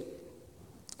 8,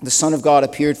 the Son of God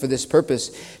appeared for this purpose,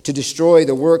 to destroy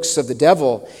the works of the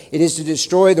devil. It is to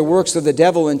destroy the works of the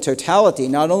devil in totality,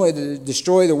 not only to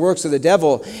destroy the works of the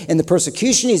devil in the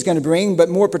persecution he's going to bring, but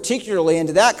more particularly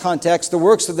into that context, the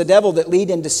works of the devil that lead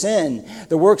into sin,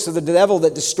 the works of the devil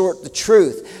that distort the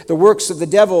truth, the works of the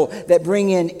devil that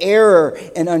bring in error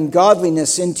and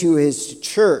ungodliness into his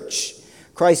church.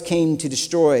 Christ came to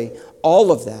destroy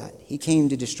all of that. He came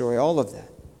to destroy all of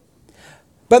that.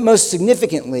 But most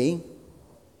significantly,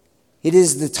 it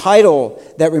is the title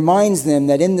that reminds them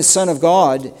that in the Son of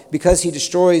God, because he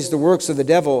destroys the works of the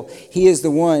devil, he is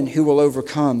the one who will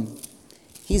overcome.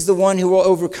 He's the one who will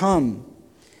overcome.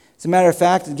 As a matter of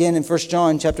fact, again in 1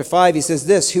 John chapter 5, he says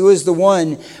this, who is the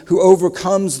one who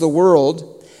overcomes the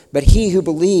world, but he who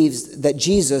believes that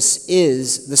Jesus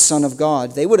is the Son of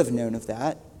God. They would have known of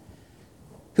that.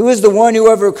 Who is the one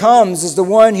who overcomes is the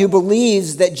one who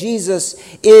believes that Jesus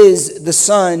is the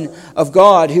Son of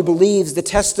God, who believes the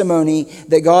testimony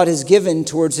that God has given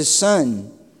towards his Son.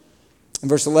 In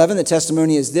verse 11, the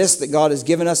testimony is this, that God has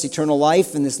given us eternal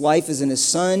life, and this life is in his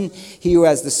Son. He who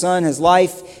has the Son has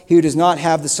life. He who does not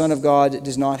have the Son of God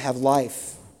does not have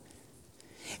life.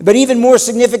 But even more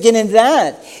significant in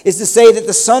that is to say that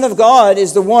the Son of God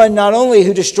is the one not only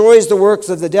who destroys the works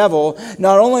of the devil,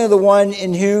 not only the one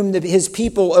in whom his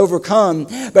people overcome,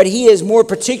 but he is more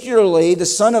particularly the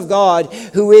Son of God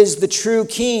who is the true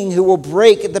King who will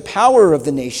break the power of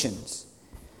the nations.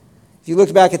 If you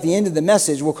look back at the end of the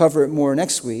message, we'll cover it more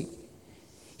next week.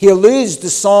 He alludes to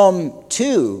Psalm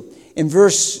 2 in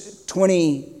verse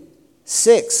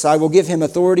 26. I will give him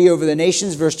authority over the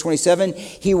nations. Verse 27,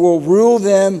 he will rule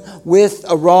them with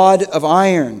a rod of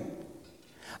iron.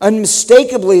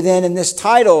 Unmistakably then in this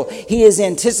title, he is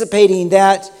anticipating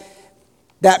that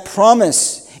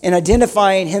promise and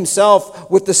identifying himself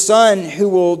with the Son who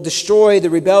will destroy the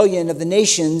rebellion of the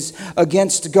nations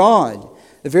against God.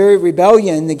 The very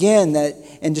rebellion, again,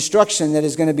 and destruction that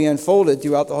is going to be unfolded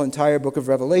throughout the whole entire book of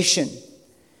Revelation.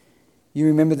 You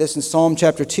remember this in Psalm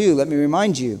chapter 2. Let me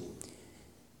remind you.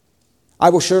 I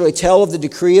will surely tell of the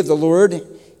decree of the Lord.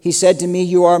 He said to me,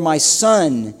 you are my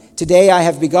son. Today I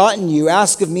have begotten you.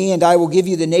 Ask of me, and I will give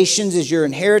you the nations as your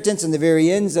inheritance and the very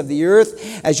ends of the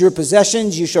earth as your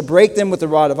possessions. You shall break them with a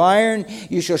rod of iron.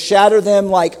 You shall shatter them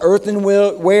like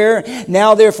earthenware.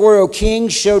 Now therefore, O king,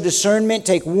 show discernment.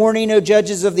 Take warning, O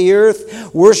judges of the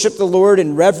earth. Worship the Lord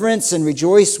in reverence and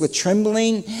rejoice with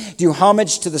trembling. Do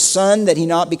homage to the Son, that he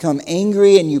not become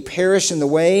angry and you perish in the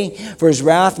way. For his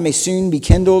wrath may soon be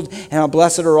kindled. And how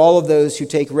blessed are all of those who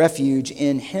take refuge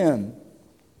in him.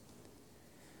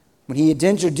 When he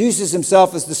introduces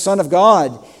himself as the Son of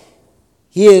God,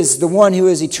 he is the one who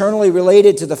is eternally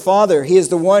related to the Father. He is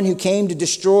the one who came to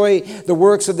destroy the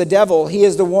works of the devil. He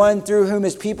is the one through whom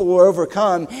his people will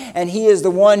overcome. And he is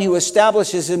the one who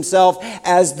establishes himself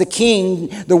as the King,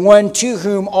 the one to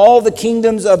whom all the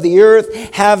kingdoms of the earth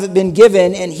have been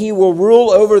given, and he will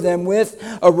rule over them with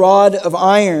a rod of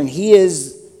iron. He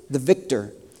is the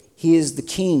victor. He is the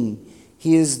King.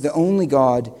 He is the only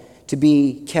God to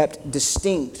be kept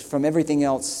distinct from everything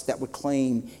else that would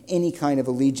claim any kind of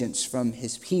allegiance from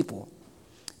his people.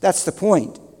 That's the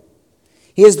point.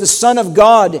 He is the Son of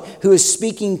God who is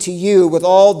speaking to you with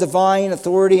all divine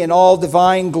authority and all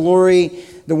divine glory,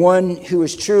 the one who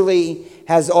is truly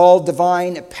has all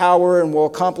divine power and will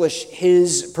accomplish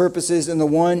his purposes, and the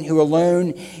one who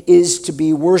alone is to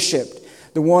be worshipped,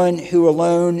 the one who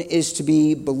alone is to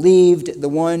be believed, the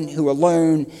one who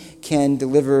alone can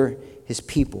deliver his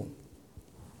people.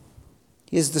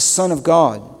 He is the Son of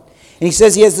God. And he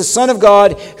says he is the Son of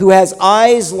God who has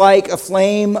eyes like a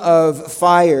flame of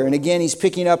fire. And again, he's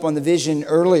picking up on the vision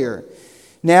earlier.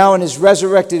 Now in his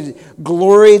resurrected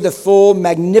glory, the full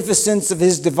magnificence of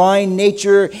his divine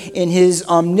nature in his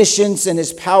omniscience and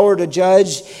his power to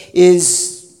judge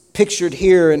is pictured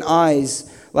here in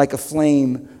eyes like a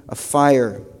flame of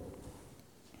fire.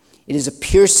 It is a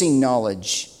piercing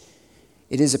knowledge.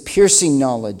 It is a piercing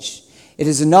knowledge. It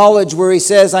is a knowledge where he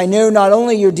says, I know not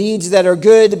only your deeds that are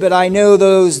good, but I know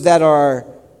those that are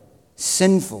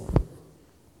sinful.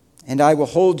 And I will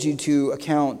hold you to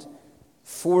account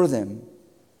for them.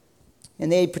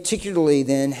 And they particularly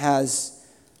then has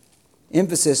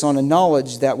emphasis on a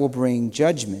knowledge that will bring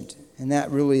judgment. And that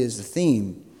really is the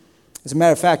theme. As a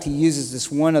matter of fact, he uses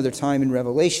this one other time in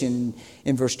Revelation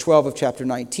in verse 12 of chapter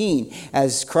 19.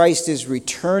 As Christ is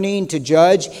returning to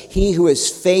judge, he who is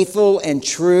faithful and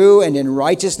true and in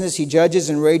righteousness he judges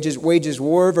and wages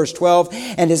war. Verse 12,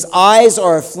 and his eyes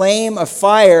are a flame of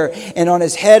fire, and on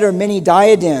his head are many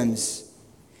diadems.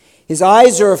 His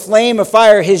eyes are a flame of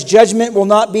fire. His judgment will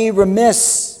not be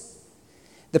remiss.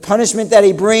 The punishment that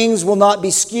he brings will not be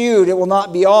skewed. It will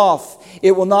not be off.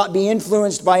 It will not be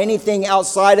influenced by anything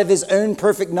outside of his own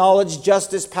perfect knowledge,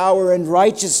 justice, power, and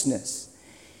righteousness.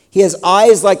 He has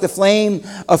eyes like the flame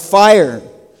of fire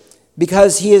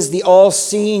because he is the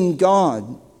all-seeing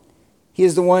God. He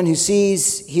is the one who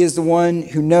sees. He is the one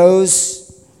who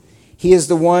knows. He is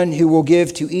the one who will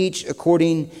give to each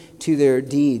according to their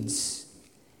deeds.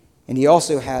 And he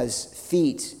also has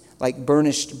feet like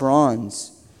burnished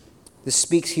bronze. This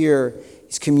speaks here,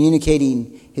 he's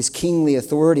communicating his kingly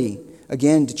authority.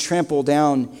 Again, to trample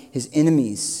down his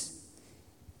enemies,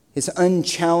 his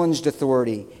unchallenged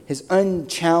authority, his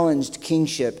unchallenged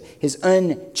kingship, his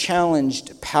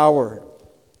unchallenged power.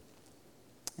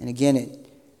 And again, it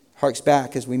harks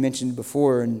back, as we mentioned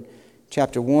before in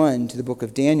chapter 1, to the book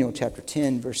of Daniel, chapter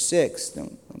 10, verse 6.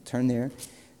 Don't turn there.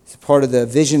 It's part of the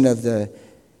vision of the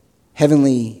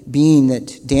heavenly being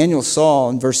that Daniel saw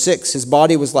in verse 6. His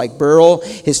body was like beryl.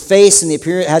 His face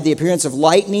had the appearance of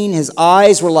lightning. His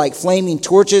eyes were like flaming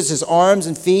torches. His arms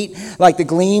and feet like the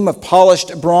gleam of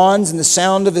polished bronze, and the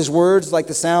sound of his words like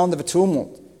the sound of a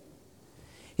tumult.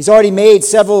 He's already made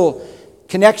several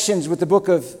connections with the book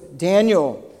of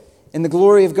Daniel And the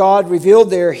glory of God revealed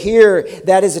there, here,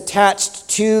 that is attached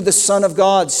to the Son of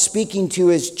God, speaking to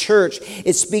his church.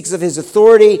 It speaks of his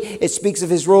authority. It speaks of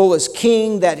his role as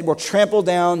king that will trample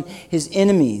down his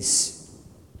enemies.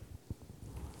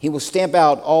 He will stamp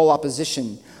out all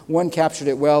opposition. One captured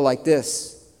it well like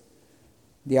this: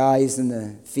 the eyes and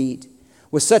the feet.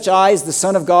 With such eyes, the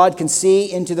Son of God can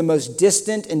see into the most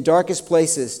distant and darkest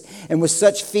places. And with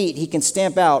such feet, he can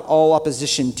stamp out all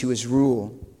opposition to his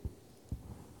rule.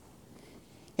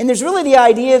 And there's really the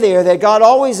idea there that God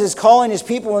always is calling his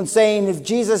people and saying, if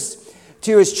Jesus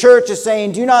to his church is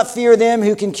saying, do not fear them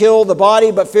who can kill the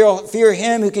body, but fear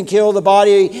him who can kill the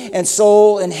body and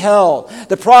soul in hell.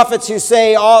 The prophets who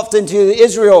say often to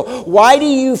Israel, why do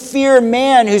you fear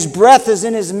man whose breath is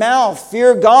in his mouth?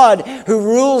 Fear God who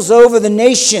rules over the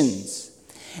nations.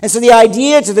 And so the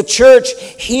idea to the church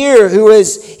here,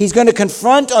 he's going to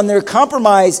confront on their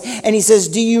compromise, and he says,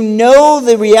 do you know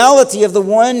the reality of the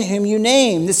one whom you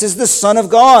name? This is the Son of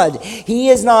God. He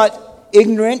is not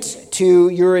ignorant to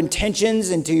your intentions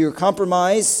and to your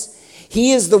compromise.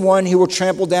 He is the one who will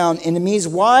trample down enemies.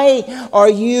 Why are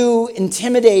you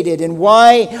intimidated, and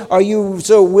why are you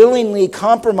so willingly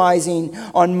compromising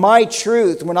on my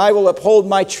truth when I will uphold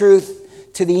my truth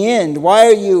to the end? Why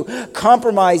are you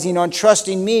compromising on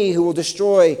trusting me who will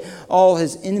destroy all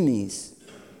his enemies?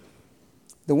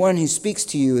 The one who speaks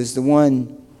to you is the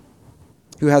one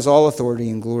who has all authority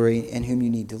and glory and whom you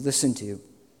need to listen to.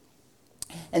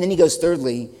 And then he goes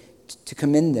thirdly to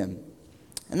commend them.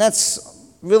 And that's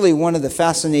really one of the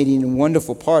fascinating and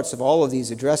wonderful parts of all of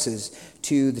these addresses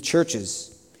to the churches.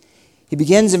 He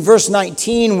begins in verse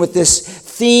 19 with this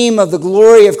theme of the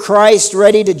glory of Christ,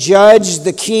 ready to judge,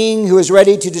 the king who is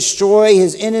ready to destroy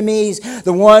his enemies,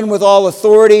 the one with all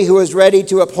authority who is ready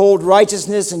to uphold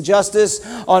righteousness and justice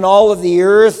on all of the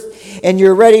earth. And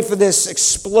you're ready for this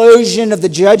explosion of the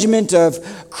judgment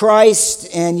of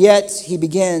Christ, and yet he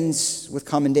begins with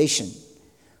commendation.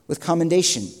 With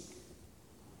commendation.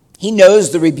 He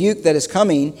knows the rebuke that is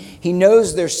coming. He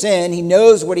knows their sin. He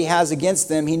knows what he has against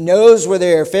them. He knows where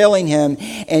they are failing him.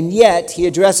 And yet, he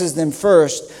addresses them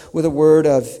first with a word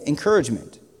of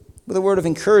encouragement. With a word of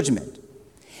encouragement.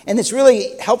 And it's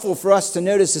really helpful for us to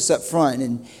notice this up front.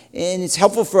 And it's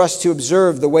helpful for us to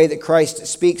observe the way that Christ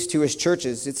speaks to his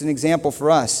churches. It's an example for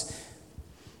us.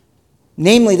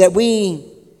 Namely, that we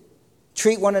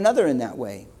treat one another in that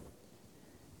way.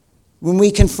 When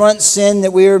we confront sin,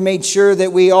 that we are made sure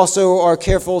that we also are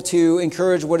careful to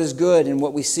encourage what is good and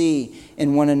what we see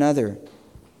in one another.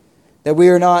 That we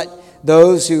are not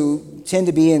those who tend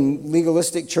to be in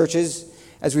legalistic churches,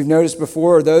 as we've noticed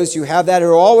before, or those who have that,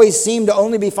 or always seem to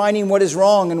only be finding what is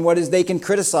wrong and what is they can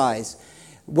criticize,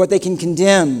 what they can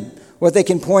condemn, what they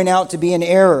can point out to be an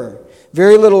error.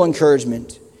 Very little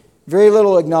encouragement. Very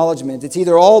little acknowledgement. It's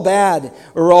either all bad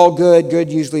or all good,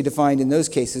 good usually defined in those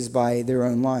cases by their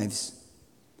own lives.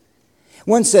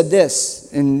 One said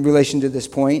this in relation to this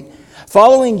point: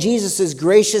 following Jesus'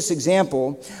 gracious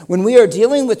example, when we are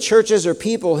dealing with churches or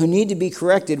people who need to be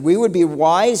corrected, we would be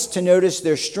wise to notice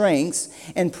their strengths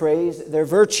and praise their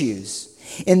virtues.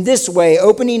 In this way,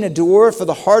 opening a door for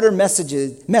the harder message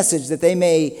that they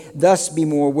may thus be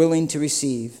more willing to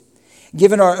receive.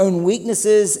 Given our own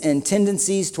weaknesses and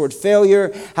tendencies toward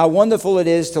failure, how wonderful it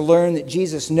is to learn that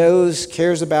Jesus knows,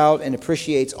 cares about, and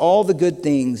appreciates all the good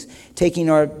things taking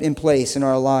in place in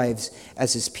our lives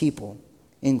as his people.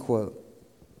 End quote.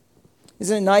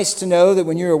 Isn't it nice to know that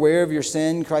when you're aware of your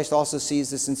sin, Christ also sees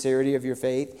the sincerity of your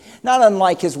faith? Not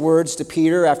unlike his words to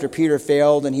Peter after Peter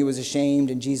failed and he was ashamed,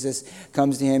 and Jesus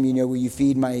comes to him, will you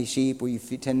feed my sheep? Will you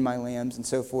tend my lambs? And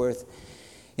so forth.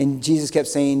 And Jesus kept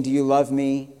saying, do you love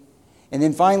me? And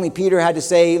then finally, Peter had to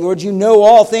say, Lord, you know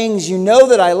all things. You know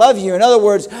that I love you. In other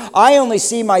words, I only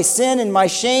see my sin and my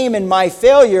shame and my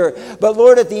failure. But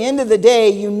Lord, at the end of the day,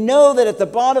 you know that at the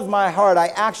bottom of my heart, I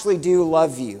actually do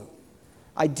love you.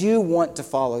 I do want to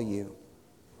follow you.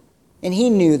 And he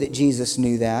knew that Jesus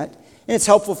knew that. And it's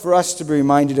helpful for us to be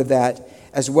reminded of that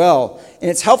as well. And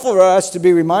it's helpful for us to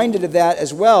be reminded of that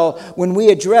as well when we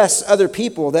address other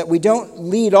people, that we don't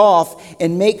lead off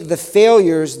and make the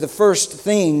failures the first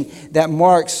thing that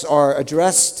marks our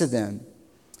address to them.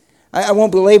 I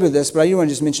won't belabor this, but I do want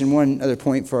to just mention one other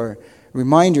point for a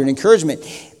reminder and encouragement.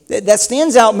 That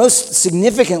stands out most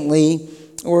significantly,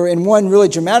 or in one really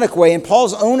dramatic way, in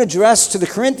Paul's own address to the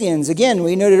Corinthians. Again,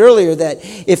 we noted earlier that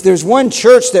if there's one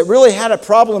church that really had a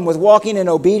problem with walking in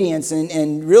obedience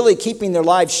and really keeping their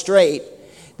lives straight,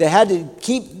 that had to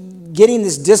keep getting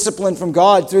this discipline from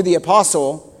God through the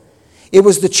apostle, it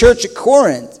was the church at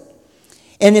Corinth.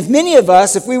 And if many of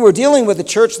us, if we were dealing with a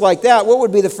church like that, what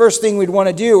would be the first thing we'd want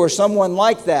to do, or someone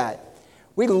like that?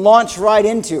 We'd launch right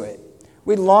into it.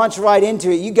 We'd launch right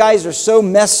into it. You guys are so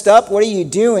messed up. What are you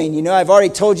doing? You know, I've already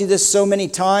told you this so many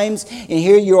times, and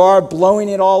here you are blowing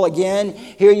it all again.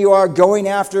 Here you are going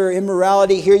after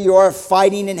immorality. Here you are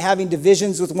fighting and having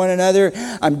divisions with one another.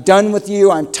 I'm done with you.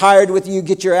 I'm tired with you.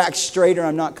 Get your act straight or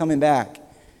I'm not coming back.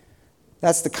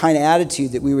 That's the kind of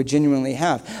attitude that we would genuinely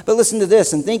have. But listen to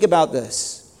this and think about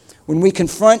this. When we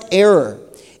confront error,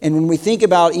 and when we think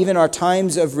about even our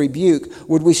times of rebuke,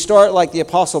 would we start like the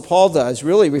Apostle Paul does,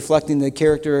 really reflecting the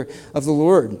character of the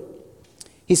Lord?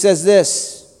 He says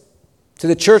this to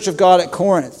the church of God at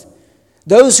Corinth: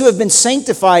 those who have been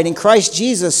sanctified in Christ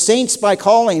Jesus, saints by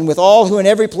calling, with all who in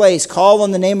every place call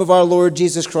on the name of our Lord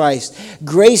Jesus Christ.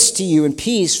 Grace to you and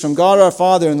peace from God our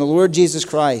Father and the Lord Jesus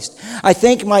Christ. I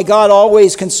thank my God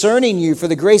always concerning you for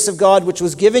the grace of God which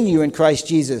was given you in Christ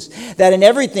Jesus, that in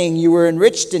everything you were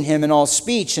enriched in him in all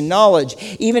speech and knowledge,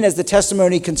 even as the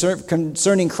testimony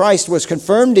concerning Christ was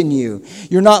confirmed in you.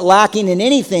 You're not lacking in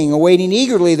anything, awaiting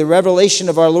eagerly the revelation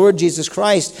of our Lord Jesus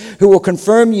Christ, who will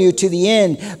confirm you to the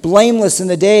end, blameless in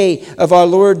the day of our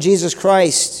Lord Jesus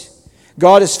Christ.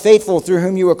 God is faithful, through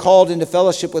whom you were called into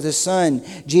fellowship with his Son,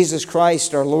 Jesus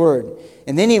Christ our Lord.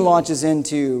 And then he launches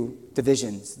into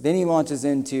divisions. Then he launches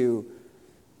into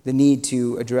the need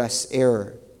to address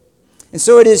error. And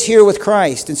so it is here with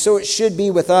Christ, and so it should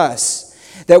be with us,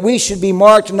 that we should be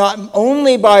marked not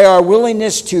only by our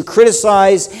willingness to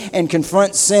criticize and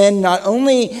confront sin, not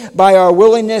only by our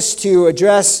willingness to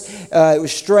address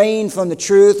straying from the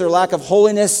truth or lack of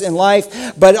holiness in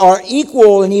life, but our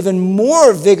equal and even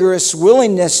more vigorous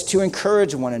willingness to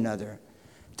encourage one another,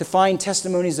 to find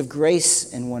testimonies of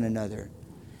grace in one another,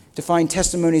 to find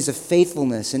testimonies of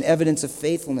faithfulness and evidence of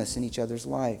faithfulness in each other's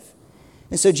life.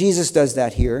 And so Jesus does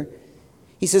that here.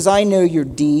 He says, I know your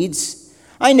deeds.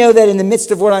 I know that in the midst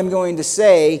of what I'm going to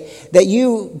say, that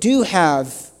you do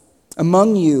have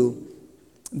among you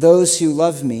those who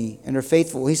love me and are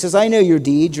faithful. He says, I know your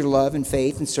deeds, your love and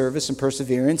faith and service and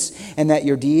perseverance, and that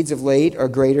your deeds of late are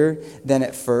greater than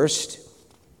at first.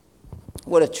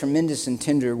 What a tremendous and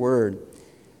tender word.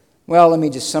 Well, let me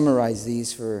just summarize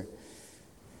these for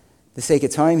the sake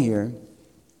of time here.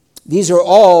 These are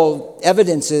all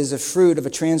evidences of fruit of a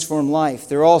transformed life.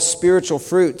 They're all spiritual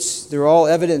fruits. They're all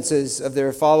evidences of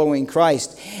their following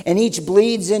Christ. And each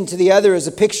bleeds into the other as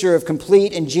a picture of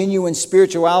complete and genuine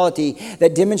spirituality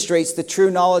that demonstrates the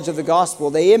true knowledge of the gospel.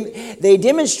 They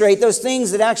demonstrate those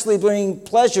things that actually bring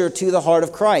pleasure to the heart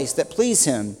of Christ, that please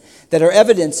him, that are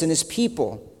evidence in his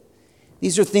people.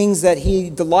 These are things that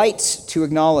he delights to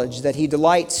acknowledge, that he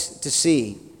delights to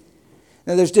see.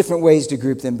 Now, there's different ways to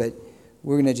group them, but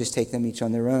we're going to just take them each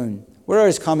on their own. What are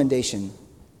his commendation?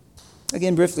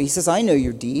 Again, briefly, he says, I know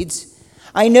your deeds.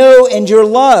 I know and your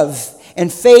love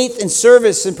and faith and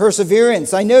service and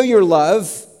perseverance. I know your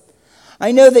love.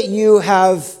 I know that you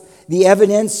have the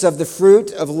evidence of the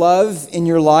fruit of love in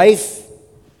your life.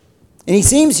 And he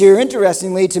seems here,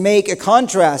 interestingly, to make a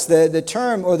contrast. The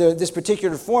term, or this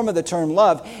particular form of the term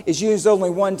love, is used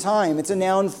only one time. It's a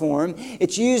noun form.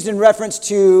 It's used in reference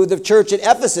to the church at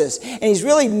Ephesus. And he's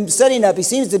really setting up, he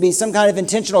seems to be some kind of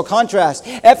intentional contrast.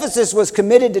 Ephesus was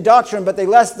committed to doctrine, but they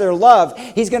lost their love.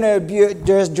 He's going to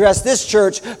address this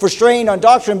church for straying on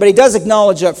doctrine, but he does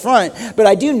acknowledge up front, but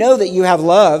I do know that you have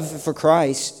love for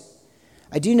Christ.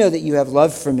 I do know that you have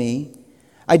love for me.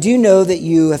 I do know that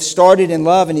you have started in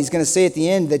love, and he's going to say at the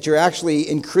end that you're actually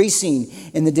increasing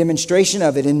in the demonstration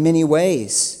of it in many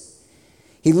ways.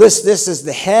 He lists this as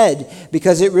the head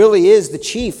because it really is the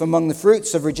chief among the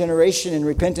fruits of regeneration and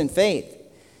repentant faith.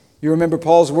 You remember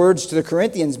Paul's words to the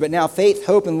Corinthians, but now faith,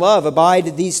 hope, and love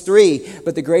abide these three,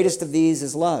 but the greatest of these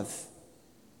is love.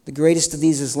 The greatest of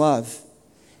these is love.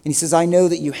 And he says, I know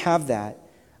that you have that.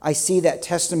 I see that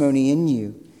testimony in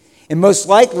you. And most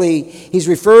likely, he's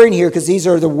referring here, because these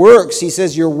are the works. He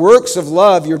says your works of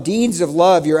love, your deeds of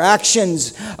love, your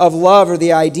actions of love are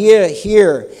the idea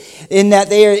here, in that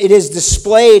it is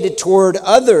displayed toward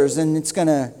others. And it's going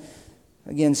to,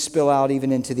 again, spill out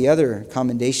even into the other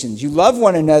commendations. You love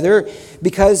one another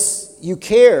because you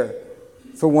care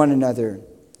for one another.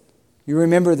 You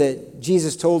remember that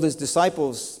Jesus told his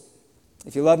disciples,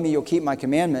 if you love me, you'll keep my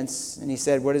commandments. And he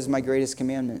said, what is my greatest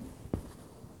commandment?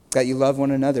 That you love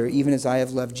one another, even as I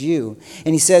have loved you.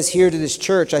 And he says here to this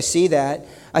church, I see that.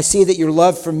 I see that your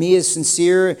love for me is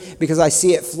sincere because I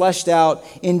see it fleshed out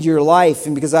into your life.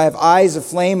 And because I have eyes of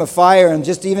flame of fire. And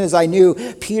just even as I knew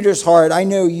Peter's heart, I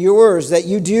know yours, that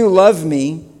you do love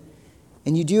me.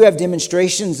 And you do have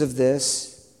demonstrations of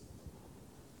this.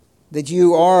 That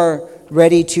you are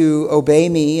ready to obey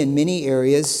me in many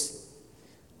areas.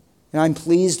 And I'm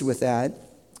pleased with that.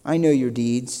 I know your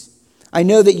deeds. I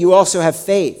know that you also have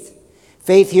faith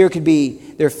Faith here could be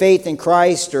their faith in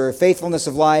Christ or faithfulness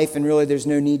of life, and really there's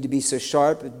no need to be so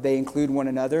sharp. They include one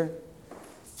another.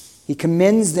 He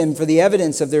commends them for the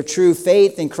evidence of their true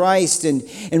faith in Christ, and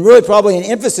really probably an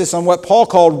emphasis on what Paul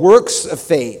called works of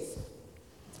faith.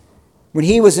 When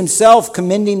he was himself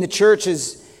commending the church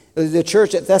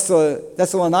at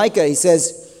Thessalonica, he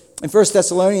says in 1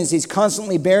 Thessalonians, he's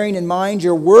constantly bearing in mind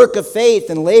your work of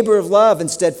faith and labor of love and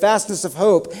steadfastness of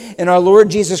hope in our Lord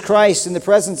Jesus Christ in the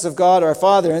presence of God our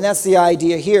Father. And that's the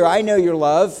idea here. I know your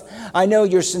love. I know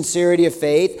your sincerity of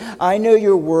faith. I know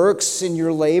your works and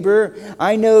your labor.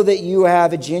 I know that you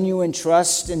have a genuine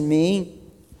trust in me.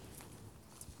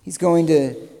 He's going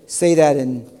to say that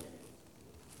and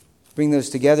bring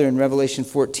those together in Revelation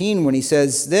 14 when he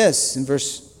says this in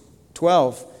verse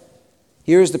 12.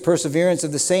 Here is the perseverance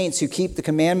of the saints who keep the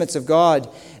commandments of God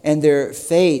and their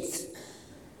faith.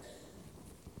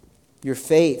 Your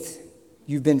faith.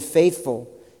 You've been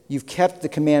faithful. You've kept the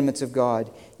commandments of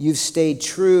God. You've stayed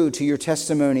true to your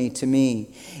testimony to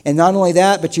me. And not only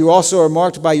that, but you also are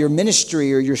marked by your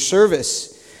ministry or your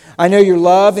service. I know your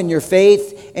love and your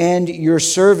faith and your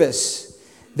service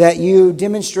that you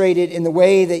demonstrated in the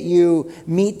way that you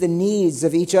meet the needs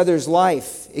of each other's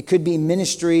life. It could be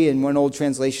ministry in one old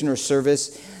translation or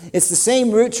service. It's the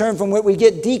same root term from what we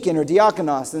get deacon or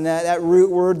diakonos, and that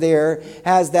root word there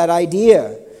has that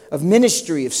idea of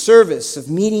ministry, of service, of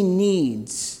meeting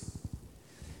needs.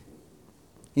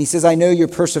 And he says, I know your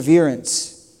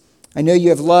perseverance. I know you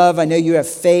have love. I know you have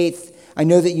faith. I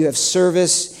know that you have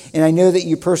service. And I know that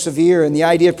you persevere. And the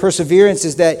idea of perseverance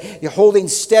is that you're holding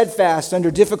steadfast under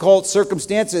difficult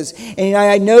circumstances. And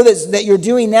I know that you're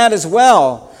doing that as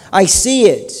well. I see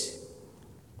it.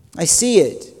 I see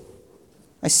it.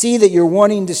 I see that you're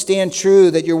wanting to stand true,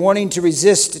 that you're wanting to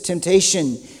resist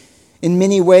temptation in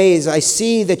many ways. I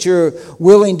see that you're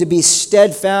willing to be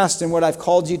steadfast in what I've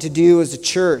called you to do as a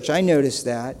church. I notice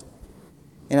that.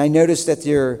 And I notice that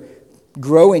you're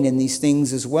growing in these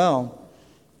things as well.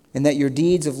 And that your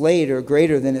deeds of late are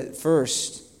greater than at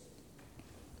first.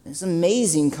 It's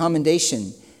amazing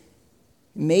commendation.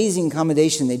 Amazing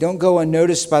commendation. They don't go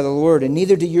unnoticed by the Lord, and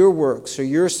neither do your works or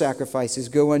your sacrifices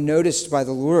go unnoticed by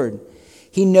the Lord.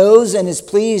 He knows and is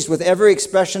pleased with every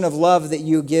expression of love that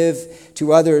you give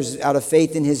to others out of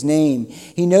faith in His name.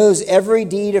 He knows every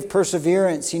deed of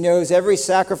perseverance. He knows every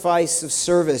sacrifice of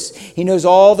service. He knows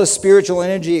all the spiritual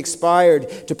energy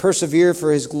expired to persevere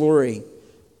for His glory.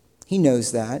 He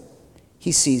knows that.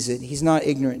 He sees it. He's not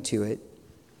ignorant to it.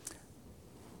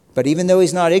 But even though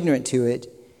He's not ignorant to it,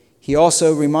 He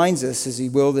also reminds us, as He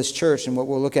will this church and what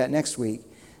we'll look at next week,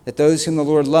 that those whom the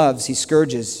Lord loves, He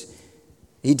scourges.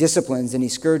 He disciplines and He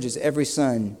scourges every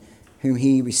son whom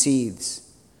He receives.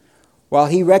 While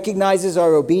He recognizes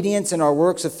our obedience and our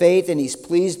works of faith and He's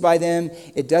pleased by them,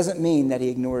 it doesn't mean that He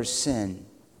ignores sin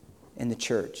in the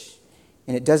church.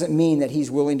 And it doesn't mean that He's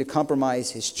willing to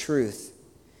compromise His truth.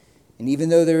 And even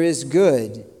though there is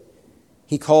good,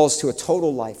 He calls to a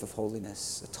total life of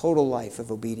holiness, a total life of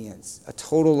obedience, a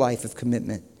total life of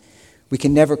commitment. We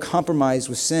can never compromise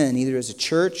with sin, either as a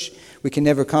church. We can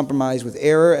never compromise with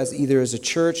error, either as a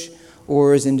church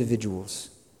or as individuals.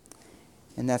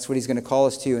 And that's what He's going to call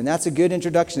us to. And that's a good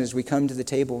introduction as we come to the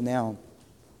table now.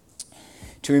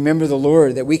 To remember the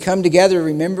Lord, that we come together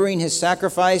remembering His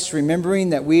sacrifice,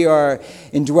 remembering that we are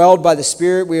indwelled by the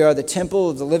Spirit, we are the temple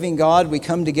of the living God. We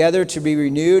come together to be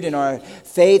renewed in our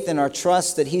faith and our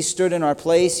trust that He stood in our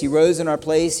place, He rose in our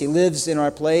place, He lives in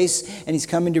our place, and He's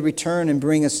coming to return and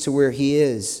bring us to where He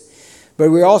is.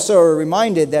 But we also are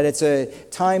reminded that it's a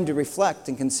time to reflect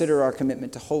and consider our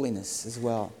commitment to holiness as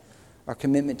well, our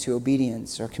commitment to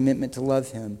obedience, our commitment to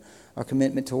love Him, our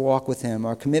commitment to walk with Him,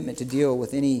 our commitment to deal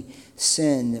with any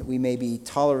sin that we may be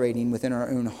tolerating within our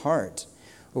own heart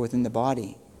or within the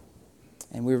body.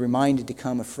 And we're reminded to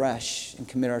come afresh and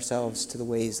commit ourselves to the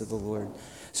ways of the Lord.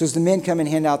 So as the men come and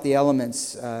hand out the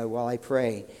elements while I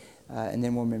pray, and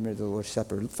then we'll remember the Lord's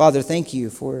Supper. Father, thank You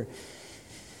for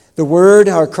the Word,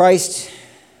 our Christ.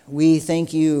 We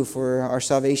thank You for our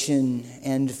salvation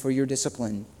and for Your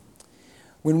discipline.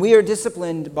 When we are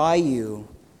disciplined by You,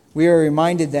 we are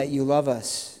reminded that You love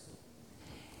us.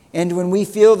 And when we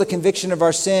feel the conviction of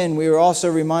our sin, we are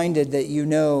also reminded that You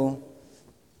know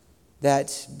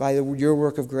that by Your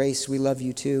work of grace, we love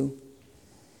You too.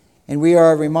 And we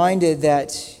are reminded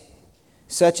that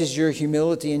such is Your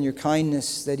humility and Your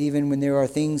kindness, that even when there are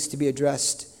things to be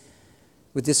addressed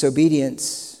with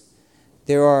disobedience,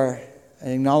 there are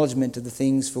an acknowledgement of the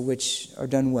things for which are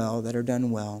done well, that are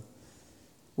done well.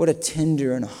 What a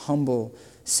tender and humble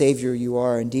Savior You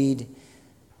are. Indeed,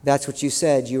 that's what You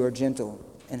said. You are gentle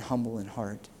and humble in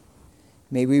heart.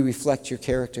 May we reflect Your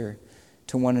character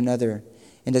to one another.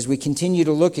 And as we continue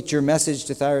to look at your message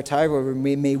to Thyatira,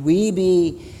 may we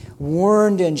be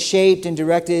warned and shaped and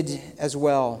directed as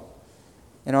well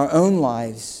in our own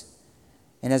lives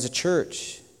and as a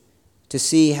church to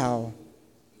see how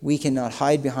we cannot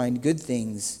hide behind good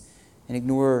things and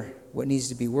ignore what needs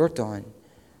to be worked on.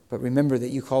 But remember that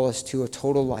you call us to a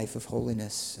total life of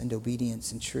holiness and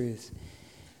obedience and truth,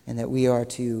 and that we are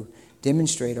to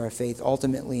demonstrate our faith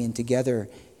ultimately and together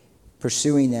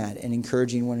pursuing that and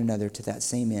encouraging one another to that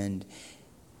same end.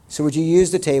 So would you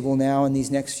use the table now in these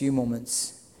next few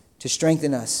moments to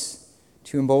strengthen us,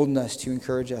 to embolden us, to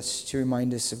encourage us, to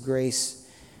remind us of grace,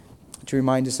 to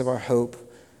remind us of our hope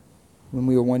when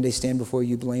we will one day stand before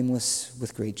you blameless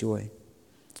with great joy.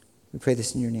 We pray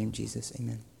this in your name, Jesus.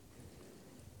 Amen.